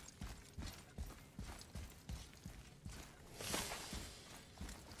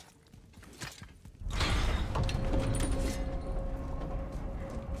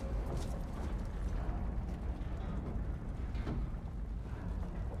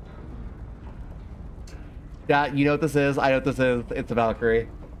 Yeah, you know what this is. I know what this is. It's a Valkyrie.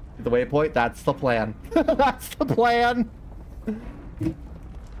 The waypoint, that's the plan. That's the plan.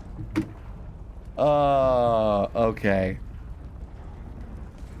 Okay.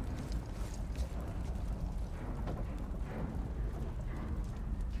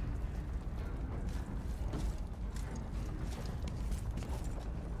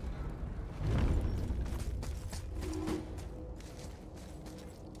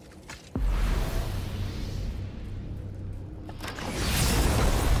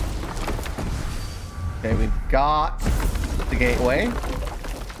 Okay, we've got the gateway.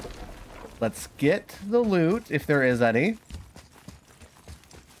 Let's get the loot, if there is any.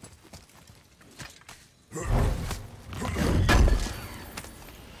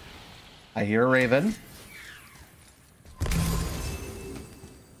 I hear a raven.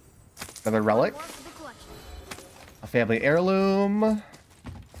 Another relic. More for the collection. A family heirloom.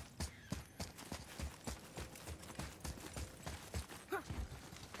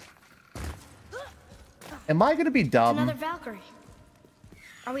 Am I gonna be dumb? Another Valkyrie.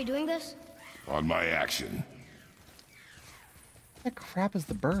 Are we doing this? On my action. What the crap is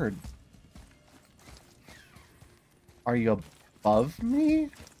the bird? Are you above me?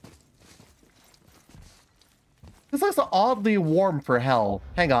 This looks oddly warm for hell.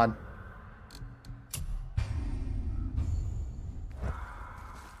 Hang on.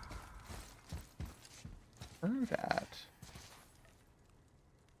 Bird at.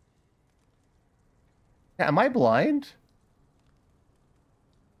 Yeah, am I blind?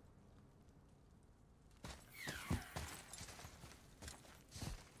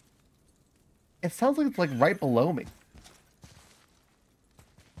 It sounds like it's like right below me.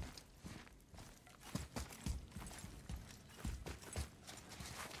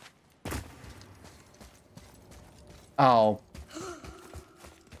 Oh.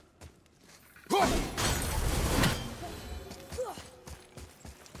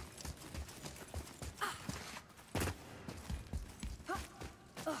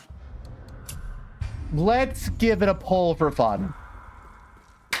 Let's give it a pull for fun.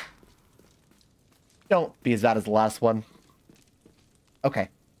 Don't be as bad as the last one. Okay.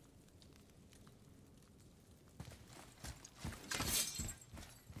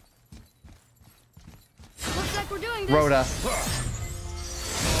 Looks like we're doing this. Rhoda.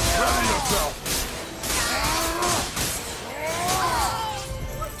 Ready yourself!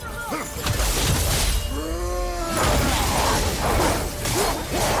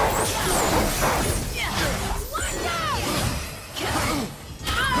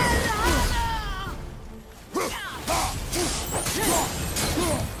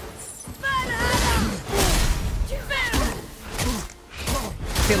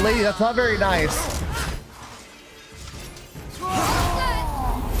 Hey, lady, that's not very nice.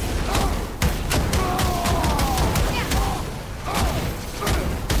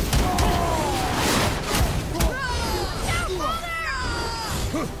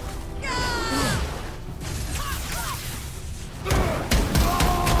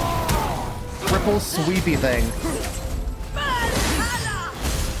 Triple sweepy thing.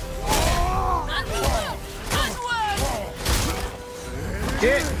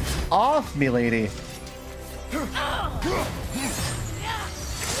 Get off me, lady.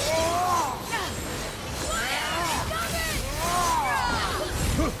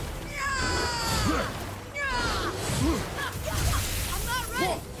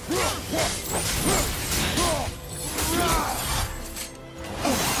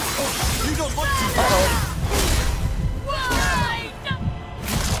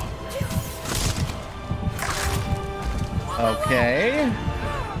 Okay.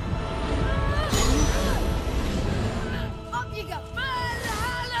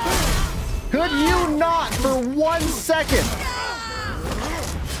 Could you not for 1 second?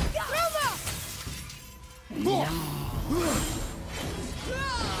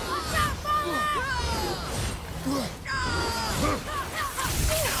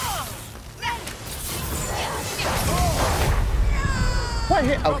 What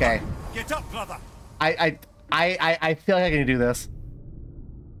hit? Okay. Get up, brother. I feel like I can do this.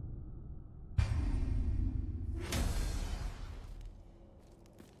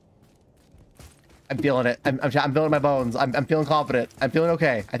 I'm feeling it. I'm feeling my bones. I'm feeling confident. I'm feeling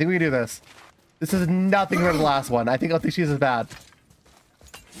okay. I think we can do this. This is nothing compared to the last one. I don't think she's as bad.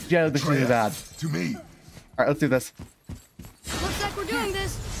 Yeah, I don't think she's as bad. To me. All right, let's do this. Looks like we're doing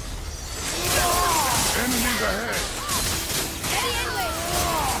this. Enemies ahead. Ready anyway.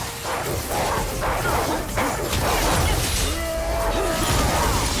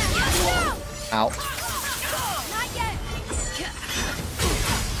 Ow. Not yet.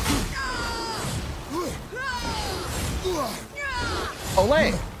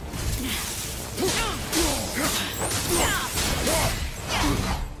 Olay.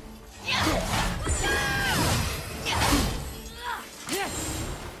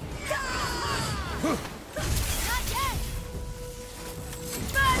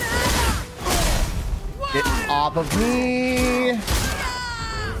 Get off of me.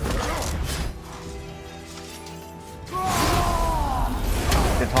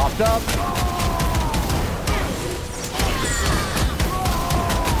 Get topped up.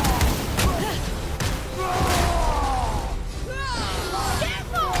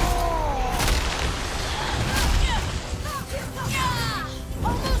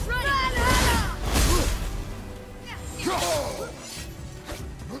 Almost ready.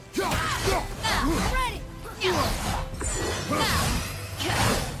 Ready.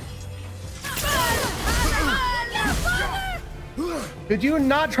 Did you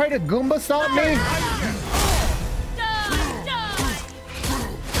not try to Goomba stomp me?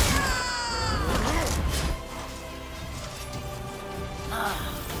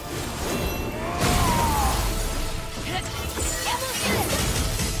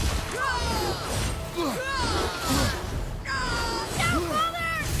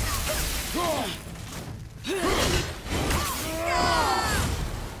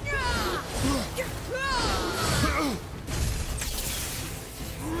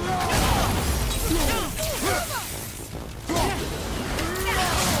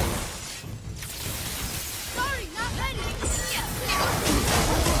 Sorry, not ready.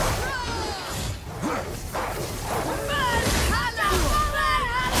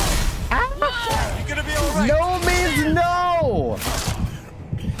 You're gonna be all right. No means no.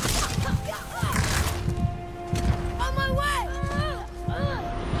 On my way.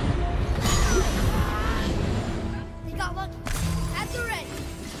 We got lucky. At the ready.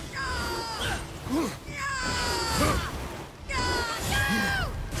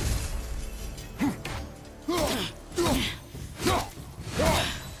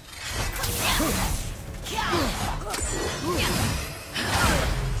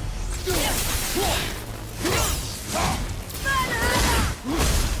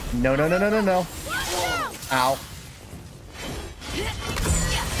 No, no, no, no, no, no. Ow.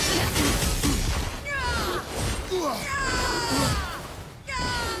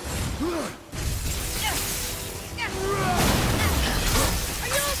 Are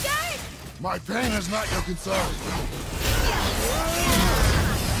you okay? My pain is not your concern.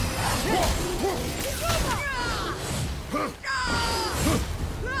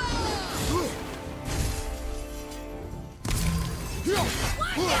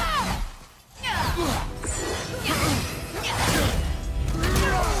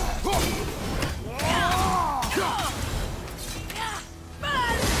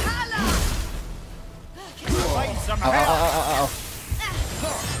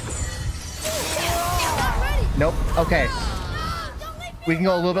 Nope. Okay. We can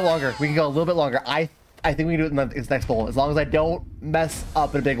go a little bit longer. We can go a little bit longer. I think we can do it in this next bowl. As long as I don't mess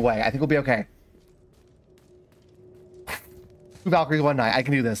up in a big way. I think we'll be okay. 2 Valkyries, 1 knight. I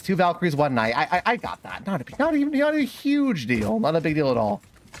can do this. 2 Valkyries, 1 knight. I got that. Not a huge deal. Not a big deal at all.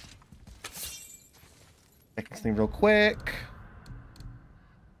 Check this thing real quick.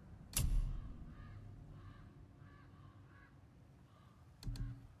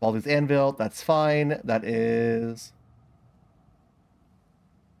 Baldi's Anvil. That's fine. That is...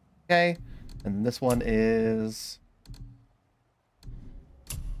 Okay. And this one is...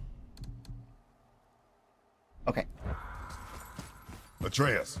 Okay.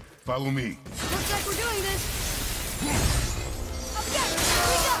 Atreus, follow me. Looks like we're doing this. Okay, here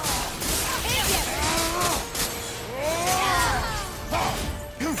we go.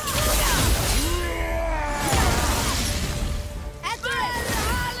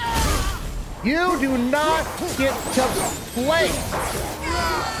 You do not get to play.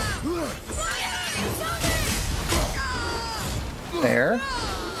 There.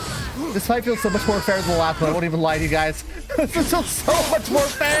 This fight feels so much more fair than the last one. I won't even lie to you guys. This feels so much more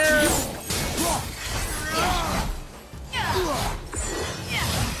fair.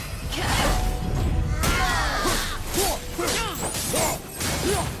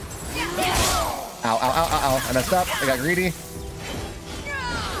 Ow, ow, ow, ow, ow. I messed up. I got greedy.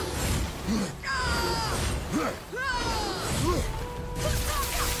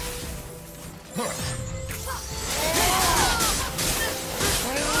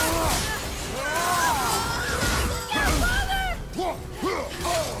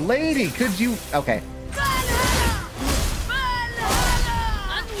 Lady, could you... Okay.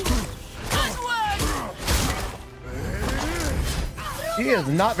 She is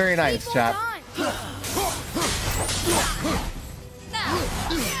not very nice, chat.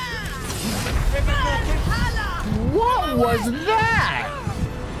 What was that?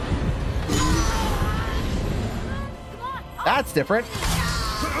 That's different.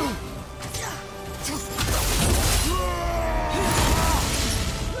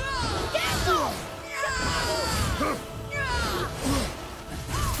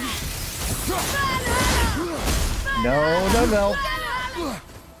 No, no, no.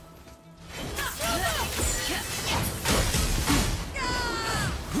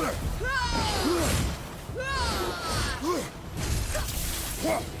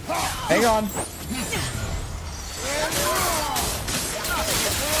 Hang on.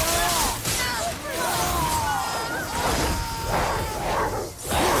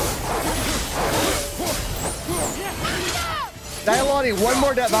 Dialani, one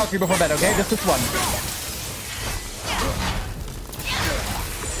more Death Valkyrie before bed, okay? Just this one.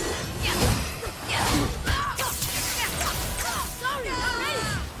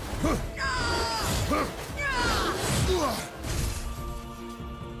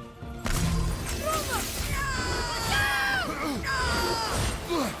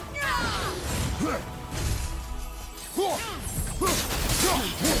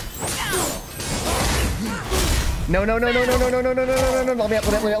 No, no, no, no, no, no, no, no, no, no, no, no, no, let me up,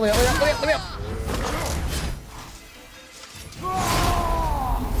 let me up, let me up, let me up, let me up, let me up.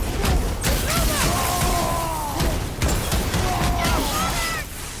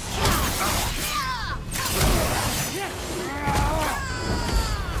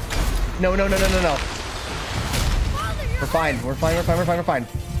 No, no, no, no, no, no. We're fine, we're fine, we're fine, we're fine, we're fine.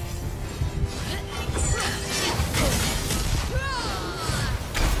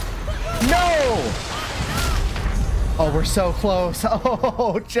 No! Oh, we're so close.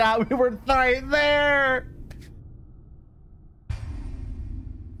 Oh, chat, we were right there.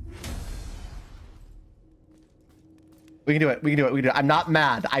 We can do it. We can do it. We can do it. I'm not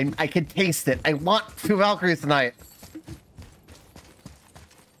mad. I can taste it. I want 2 Valkyries tonight.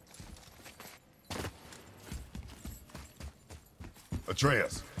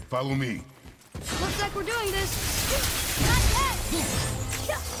 Atreus, follow me. Looks like we're doing this. Not yet.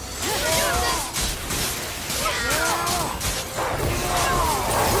 We're doing this.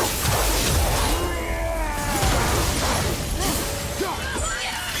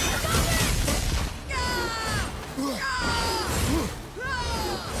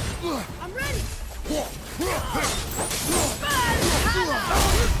 I'm ready.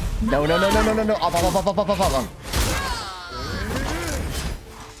 No, no, no, no, no, no, no. Up, up, up, up, up, up, up, up.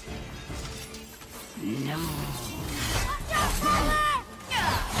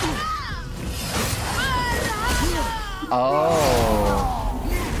 Oh.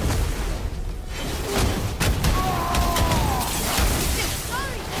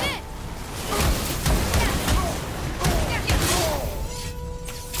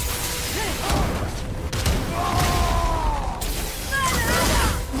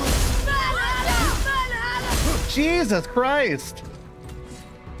 Jesus Christ.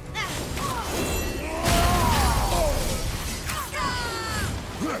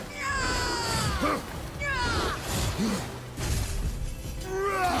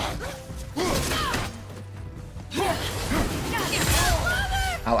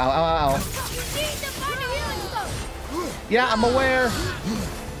 Ow, ow, ow, ow, ow. Yeah, I'm aware.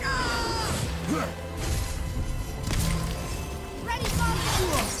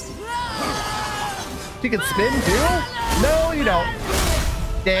 You can spin too? No, you don't.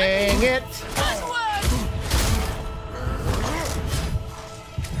 Dang it.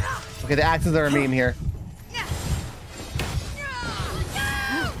 Okay, the axes are a meme here.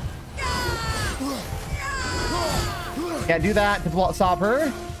 Can't do that to stop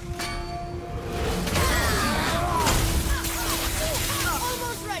her.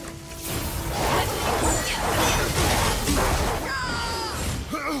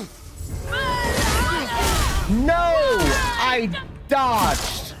 No! I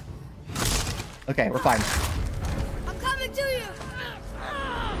dodged! Okay, we're fine. I'm coming to you!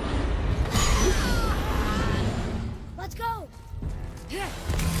 Let's go!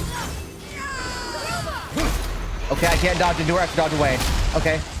 Okay, I can't dodge into her, I have to dodge away.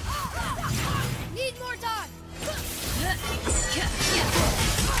 Okay. Need more time!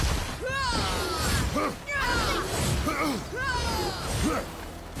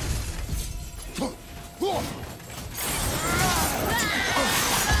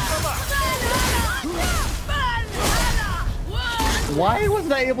 Why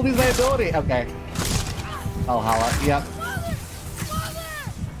wasn't I able to use my ability? Okay. Valhalla, yep.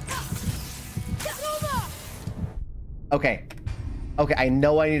 Okay. Okay, I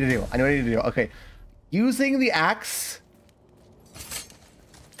know what I need to do. I know what I need to do. Okay. Using the axe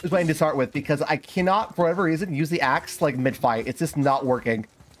is what I need to start with because I cannot, for whatever reason, use the axe like mid-fight. It's just not working.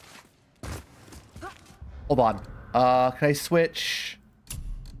 Hold on. Can I switch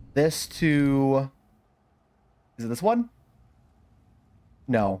this to... Is it this one?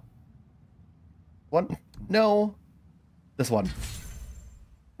 No. One? No. This one.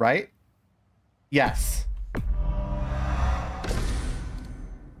 Right? Yes.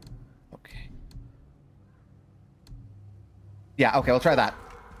 Okay. Yeah, okay, we'll try that.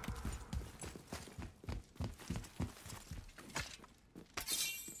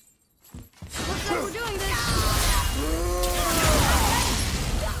 Looks like we're doing this.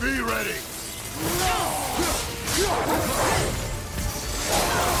 Be ready.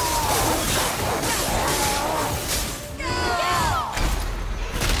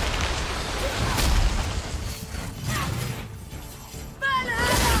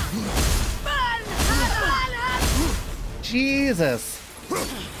 Jesus.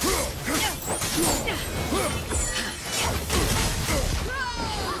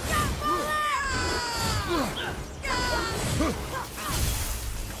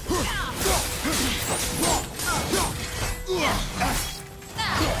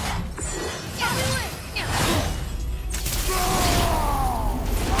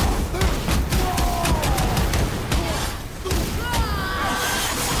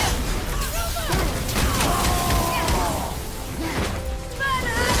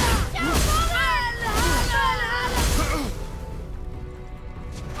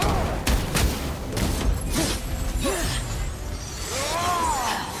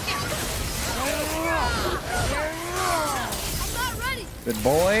 Good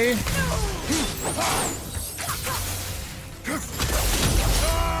boy.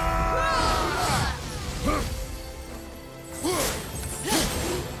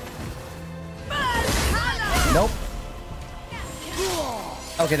 Nope.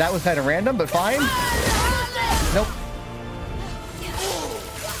 Okay, that was kind of random, but fine. Nope.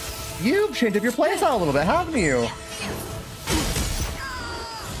 You've changed up your playstyle a little bit, haven't you?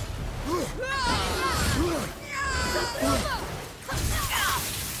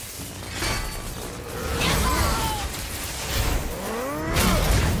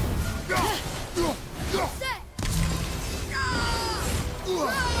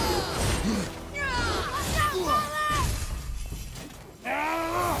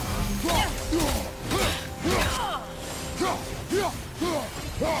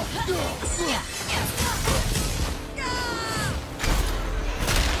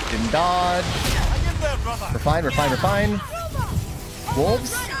 Didn't dodge. We're fine, we're fine, we're fine.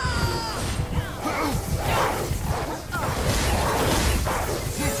 Wolves?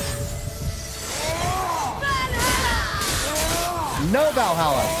 No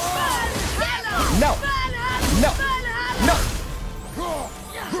Valhalla. No. No. No.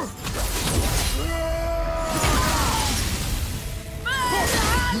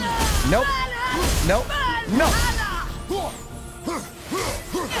 Nope. Nope. No!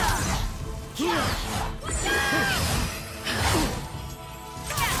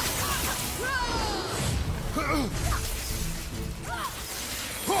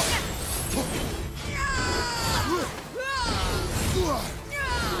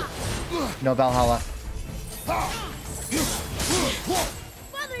 No Valhalla.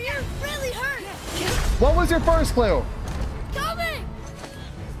 Mother, you're really hurt. What was your first clue? Coming.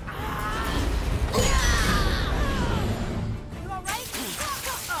 You all right?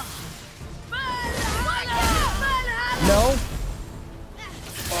 No?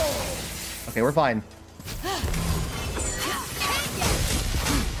 Okay, we're fine.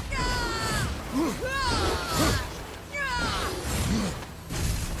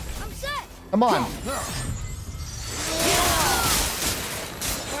 I'm set. Come on. No!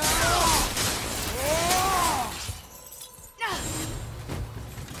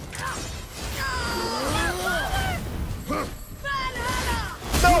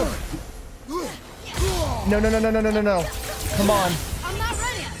 No, no, no, no, no, no, no, no. Come on. I'm not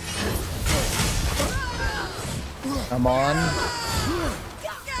ready. Come on.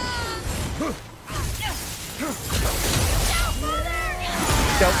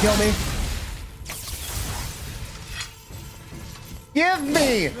 Don't kill me. Give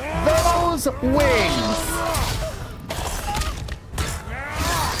me those wings.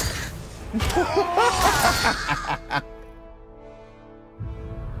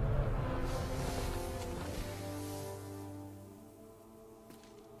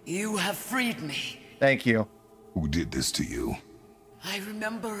 You have freed me. Thank you. Who did this to you? I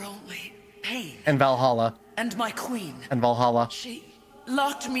remember only pain. And Valhalla. And my queen. And Valhalla. She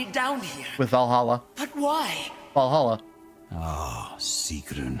locked me down here. With Valhalla. But why? Valhalla. Ah,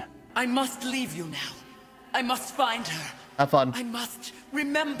 Sigrun. I must leave you now. I must find her. Have fun. I must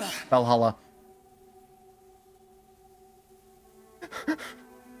remember. Valhalla.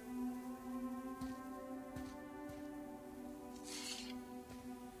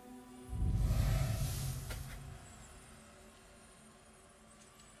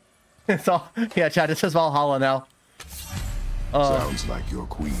 It's all, yeah, Chad, it says Valhalla now. Sounds like your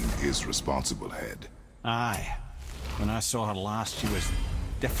queen is responsible, head. Aye. When I saw her last, she was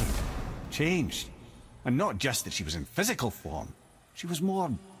different. Changed. And not just that she was in physical form. She was more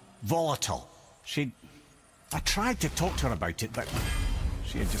volatile. I tried to talk to her about it, but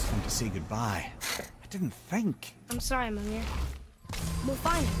she had just come to say goodbye. I didn't think. I'm sorry, Mimir. We'll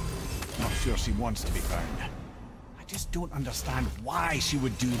find her. Not sure she wants to be found. I just don't understand why she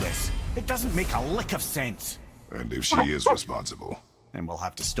would do this. It doesn't make a lick of sense. And if she is responsible, Then we'll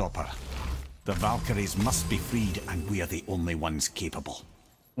have to stop her. The Valkyries must be freed, and we are the only ones capable.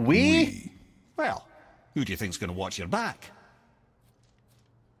 We? Well, who do you think's going to watch your back?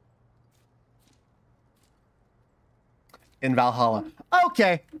 In Valhalla.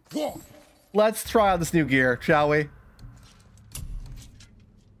 Okay. Let's try out this new gear, shall we?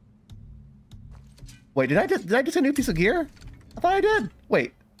 Wait, did I just get a new piece of gear? I thought I did.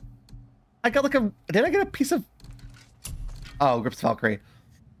 Wait. I got like a... Did I get a piece of... Oh, Grips Valkyrie.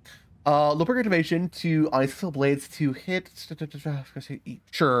 Low activation to Ice Blades to hit...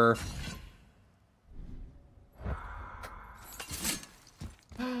 Sure.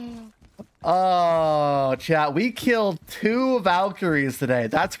 Oh, chat. We killed 2 Valkyries today.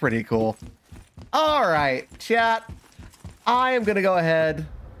 That's pretty cool. All right, chat. I am going to go ahead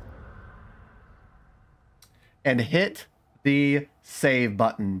and hit the save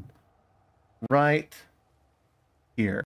button right here.